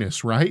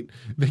wilderness, right?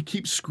 They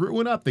keep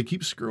screwing up.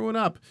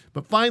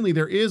 But finally,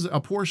 there is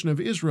a portion of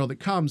Israel that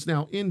comes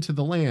now into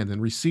the land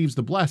and receives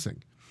the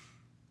blessing.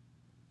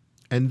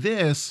 And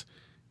this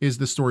is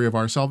the story of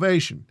our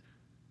salvation,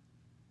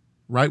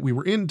 right? We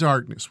were in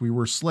darkness. We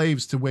were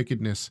slaves to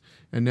wickedness.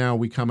 And now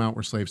we come out,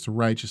 we're slaves to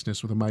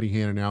righteousness. With a mighty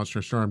hand and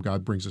outstretched arm,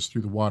 God brings us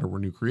through the water. We're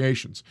new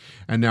creations.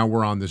 And now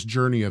we're on this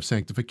journey of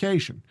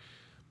sanctification.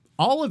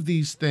 All of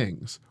these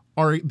things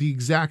are the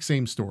exact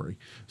same story.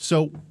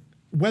 So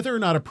whether or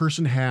not a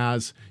person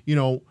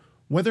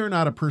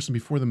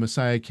before the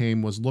Messiah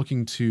came was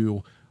looking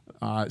to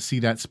see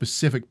that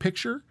specific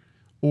picture,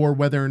 or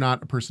whether or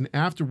not a person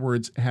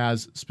afterwards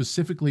has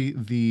specifically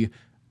the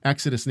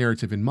Exodus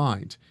narrative in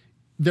mind,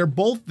 they're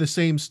both the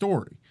same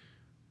story.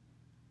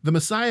 the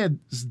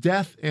Messiah's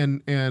death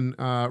and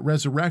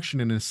resurrection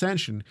and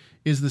ascension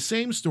is the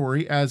same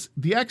story as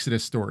the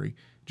Exodus story,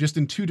 just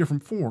in two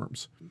different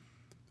forms.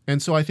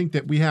 And so I think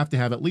that we have to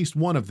have at least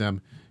one of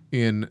them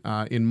in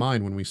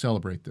mind when we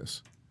celebrate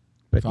this.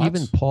 But Thoughts?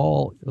 even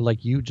Paul,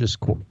 like you just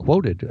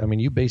quoted, I mean,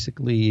 you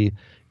basically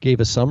gave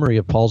a summary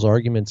of Paul's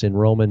arguments in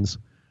Romans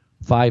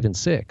 5 and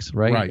 6,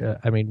 right? Right.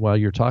 I mean, while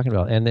you're talking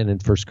about, and then in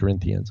 1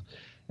 Corinthians.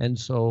 And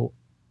so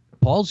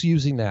Paul's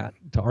using that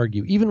to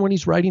argue, even when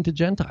he's writing to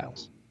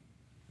Gentiles.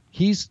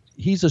 He's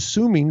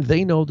assuming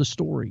they know the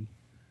story.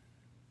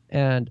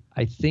 And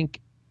I think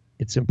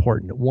it's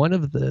important. One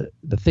of the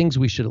things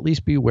we should at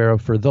least be aware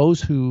of for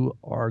those who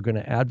are going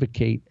to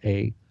advocate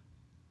a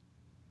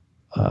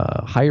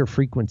higher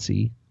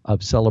frequency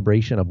of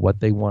celebration of what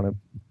they want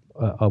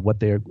to, what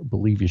they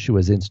believe Yeshua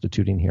is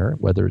instituting here,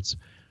 whether it's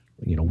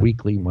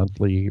weekly,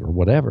 monthly, or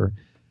whatever,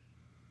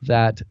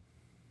 that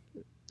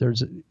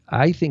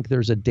I think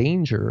there's a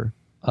danger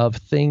of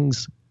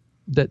things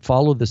that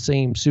follow the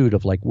same suit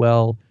of like,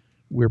 well,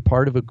 we're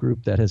part of a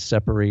group that has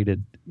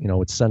separated,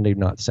 it's Sunday,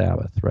 not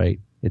Sabbath, right?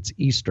 It's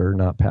Easter,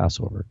 not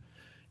Passover.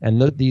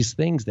 And these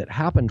things that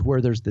happened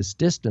where there's this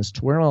distance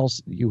to where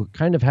else you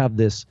kind of have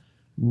this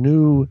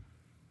new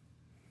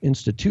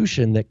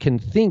institution that can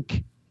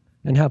think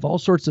and have all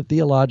sorts of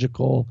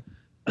theological,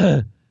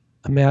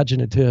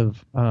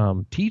 imaginative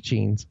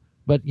teachings,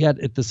 but yet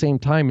at the same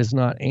time is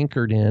not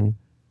anchored in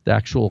the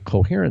actual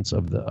coherence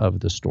of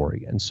the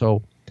story. And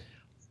so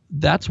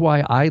that's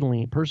why I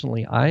lean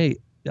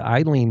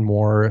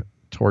more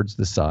towards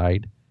the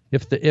side.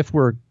 If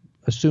we're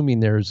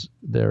assuming there's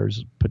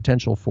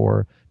potential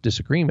for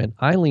disagreement,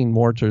 I lean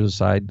more to the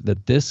side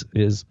that this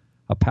is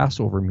a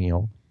Passover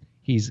meal.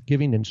 He's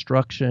giving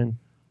instruction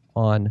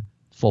on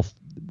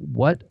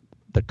what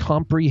the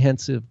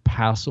comprehensive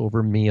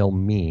Passover meal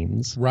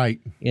means, right,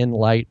 in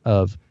light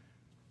of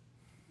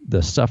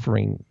the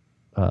suffering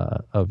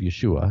of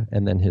Yeshua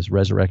and then his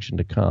resurrection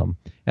to come,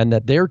 and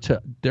that they're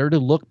to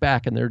look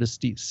back and they're to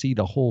see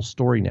the whole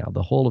story now,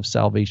 the whole of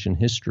salvation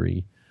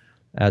history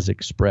as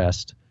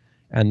expressed,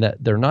 and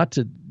that they're not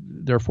to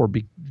therefore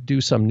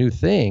do some new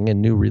thing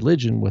and new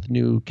religion with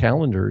new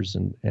calendars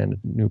and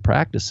new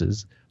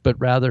practices, but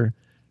rather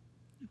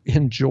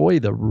enjoy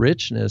the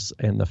richness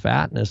and the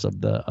fatness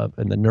and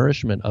the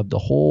nourishment of the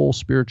whole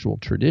spiritual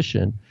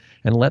tradition,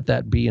 and let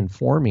that be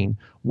informing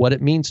what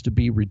it means to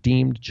be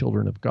redeemed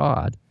children of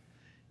God.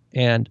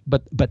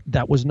 But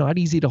that was not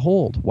easy to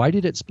hold. Why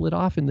did it split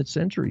off in the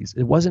centuries?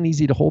 It wasn't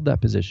easy to hold that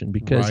position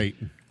because right.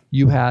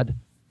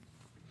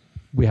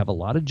 We have a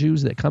lot of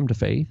Jews that come to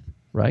faith,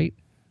 right?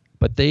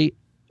 But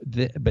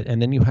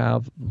and then you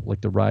have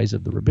like the rise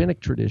of the rabbinic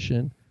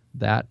tradition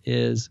that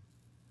is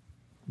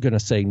going to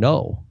say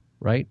no,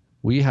 right?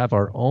 We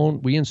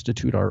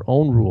institute our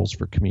own rules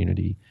for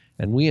community,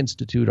 and we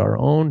institute our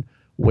own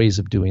ways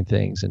of doing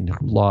things and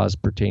laws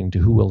pertaining to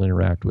who will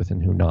interact with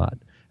and who not.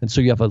 And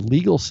so you have a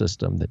legal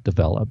system that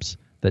develops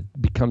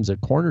that becomes a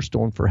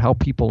cornerstone for how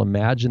people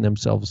imagine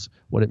themselves,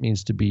 what it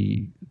means to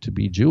be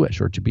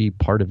Jewish or to be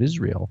part of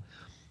Israel.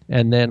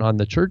 And then on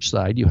the church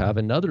side, you have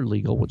another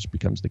legal, which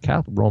becomes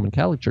the Roman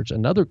Catholic Church,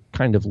 another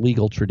kind of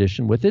legal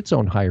tradition with its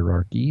own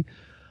hierarchy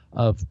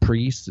of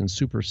priests and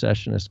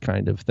supersessionist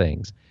kind of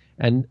things.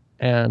 And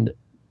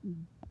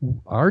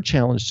our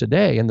challenge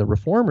today, and the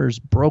reformers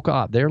broke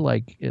off, they're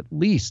like, at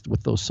least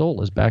with those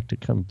solas, back to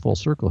come full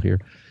circle here,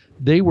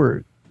 they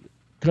were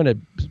going to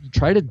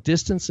try to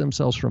distance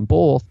themselves from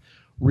both,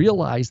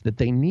 realize that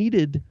they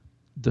needed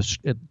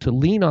to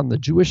lean on the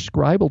Jewish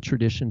scribal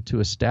tradition to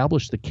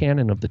establish the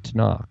canon of the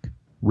Tanakh,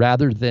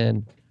 rather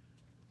than,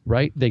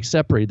 right? They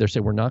separated. They say,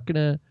 we're not going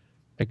to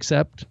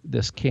accept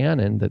this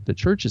canon that the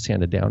church has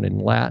handed down in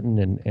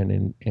Latin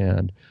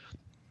and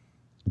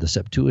the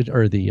Septuagint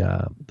or the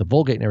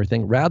Vulgate and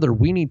everything. Rather,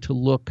 we need to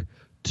look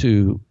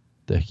to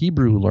the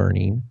Hebrew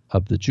learning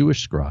of the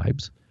Jewish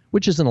scribes,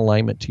 which is in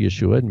alignment to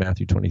Yeshua in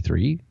Matthew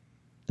 23.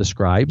 The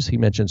scribes, he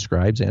mentioned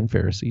scribes and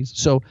Pharisees.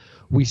 So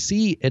we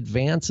see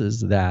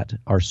advances that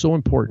are so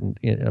important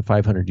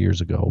 500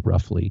 years ago,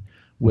 roughly,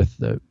 with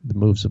the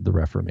moves of the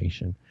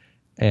Reformation.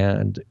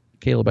 And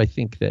Caleb, I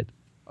think that,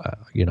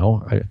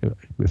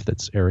 if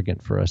that's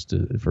arrogant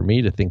for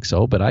me to think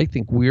so, but I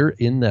think we're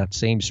in that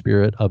same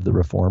spirit of the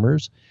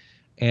Reformers,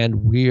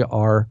 and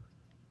we're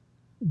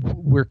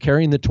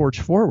carrying the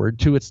torch forward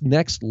to its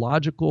next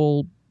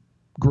logical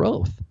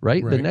growth,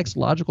 right? The next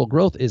logical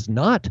growth is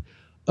not,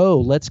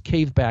 let's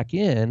cave back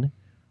in.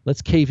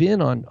 Let's cave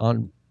in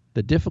on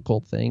the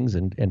difficult things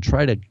and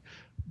try to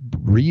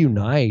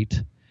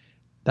reunite.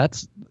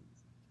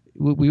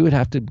 We would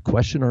have to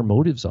question our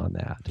motives on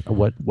that.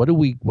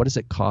 What does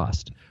it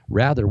cost?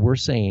 Rather, we're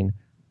saying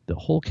the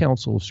whole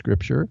counsel of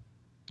Scripture,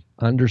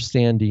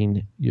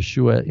 understanding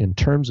Yeshua in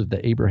terms of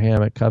the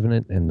Abrahamic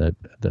covenant and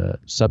the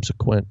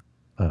subsequent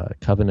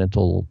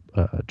covenantal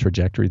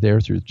trajectory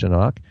there through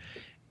Tanakh,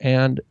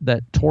 and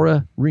that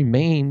Torah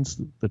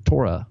remains the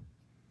Torah.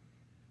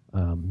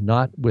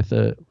 Not with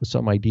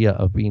some idea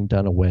of being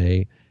done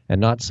away and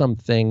not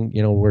something,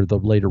 where the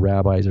later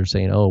rabbis are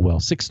saying, oh,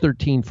 well,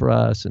 613 for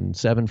us and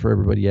 7 for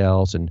everybody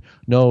else. And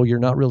no, you're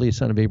not really a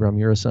son of Abraham.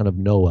 You're a son of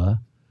Noah.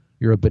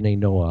 You're a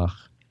B'nai Noach.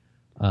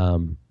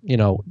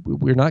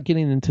 We're not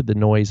getting into the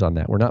noise on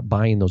that. We're not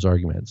buying those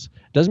arguments.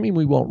 Doesn't mean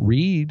we won't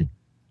read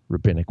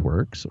rabbinic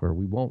works, or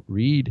we won't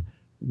read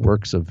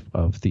works of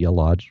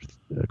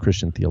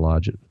Christian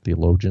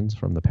theologians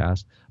from the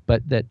past,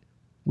 but that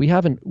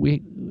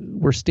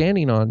we're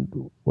standing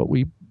on what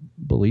we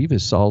believe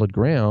is solid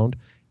ground,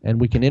 and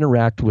we can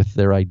interact with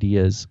their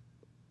ideas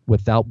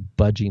without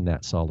budging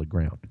that solid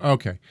ground.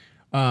 Okay.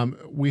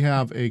 We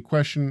have a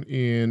question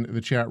in the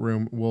chat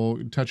room.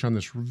 We'll touch on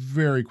this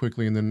very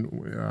quickly, and then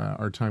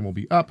our time will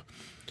be up.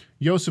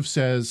 Yosef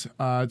says,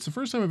 it's the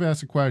first time I've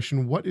asked a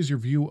question. What is your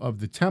view of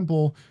the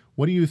temple?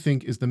 What do you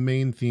think is the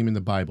main theme in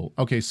the Bible?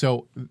 Okay,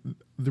 so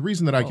the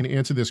reason that I can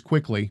answer this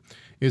quickly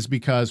is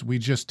because we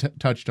just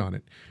touched on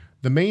it.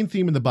 The main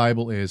theme in the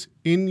Bible is,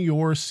 in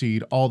your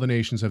seed, all the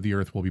nations of the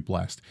earth will be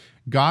blessed.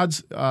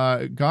 God's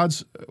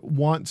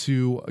want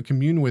to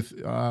commune with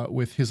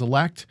his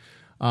elect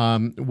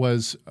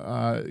was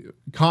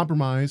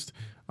compromised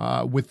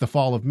with the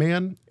fall of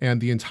man, and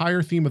the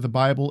entire theme of the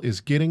Bible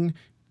is getting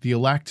the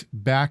elect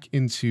back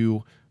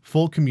into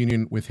full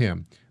communion with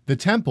him. The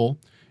temple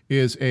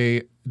is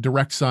a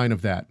direct sign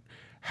of that,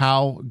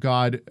 how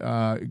God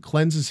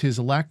cleanses his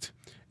elect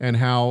and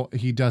how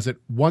he does it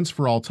once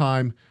for all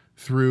time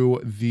through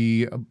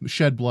the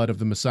shed blood of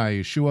the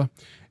Messiah Yeshua.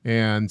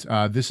 And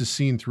this is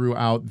seen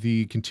throughout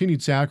the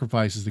continued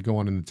sacrifices that go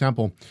on in the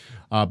temple.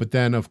 But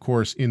then, of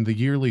course, in the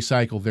yearly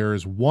cycle, there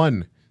is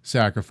one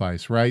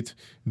sacrifice, right,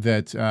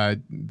 that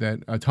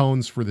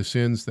atones for the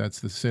sins.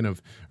 That's the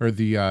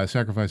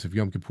sacrifice of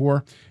Yom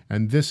Kippur.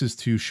 And this is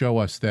to show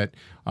us that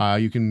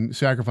you can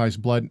sacrifice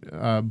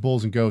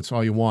bulls and goats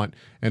all you want,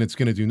 and it's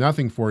going to do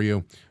nothing for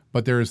you.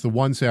 But there is the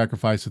one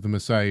sacrifice of the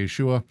Messiah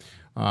Yeshua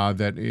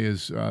that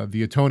is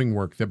the atoning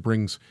work that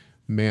brings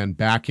man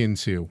back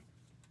into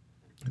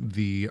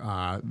the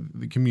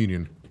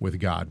communion with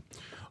God.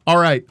 All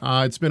right,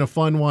 it's been a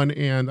fun one,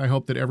 and I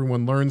hope that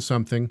everyone learned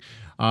something.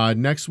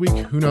 Next week,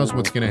 who knows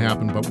what's going to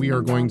happen, but we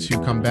are going to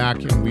come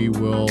back and we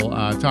will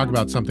talk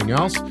about something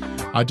else.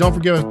 Don't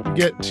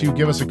forget to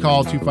give us a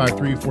call,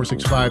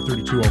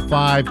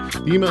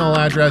 253-465-3205. The email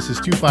address is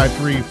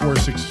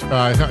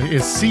 253-46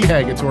 is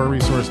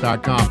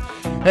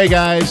chag@torahresource.com. Hey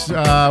guys,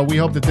 we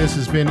hope that this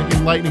has been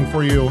enlightening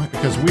for you,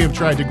 because we have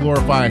tried to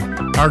glorify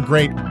our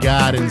great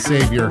God and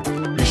Savior,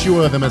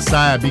 Yeshua the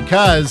Messiah,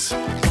 because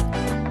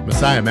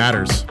Messiah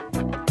matters.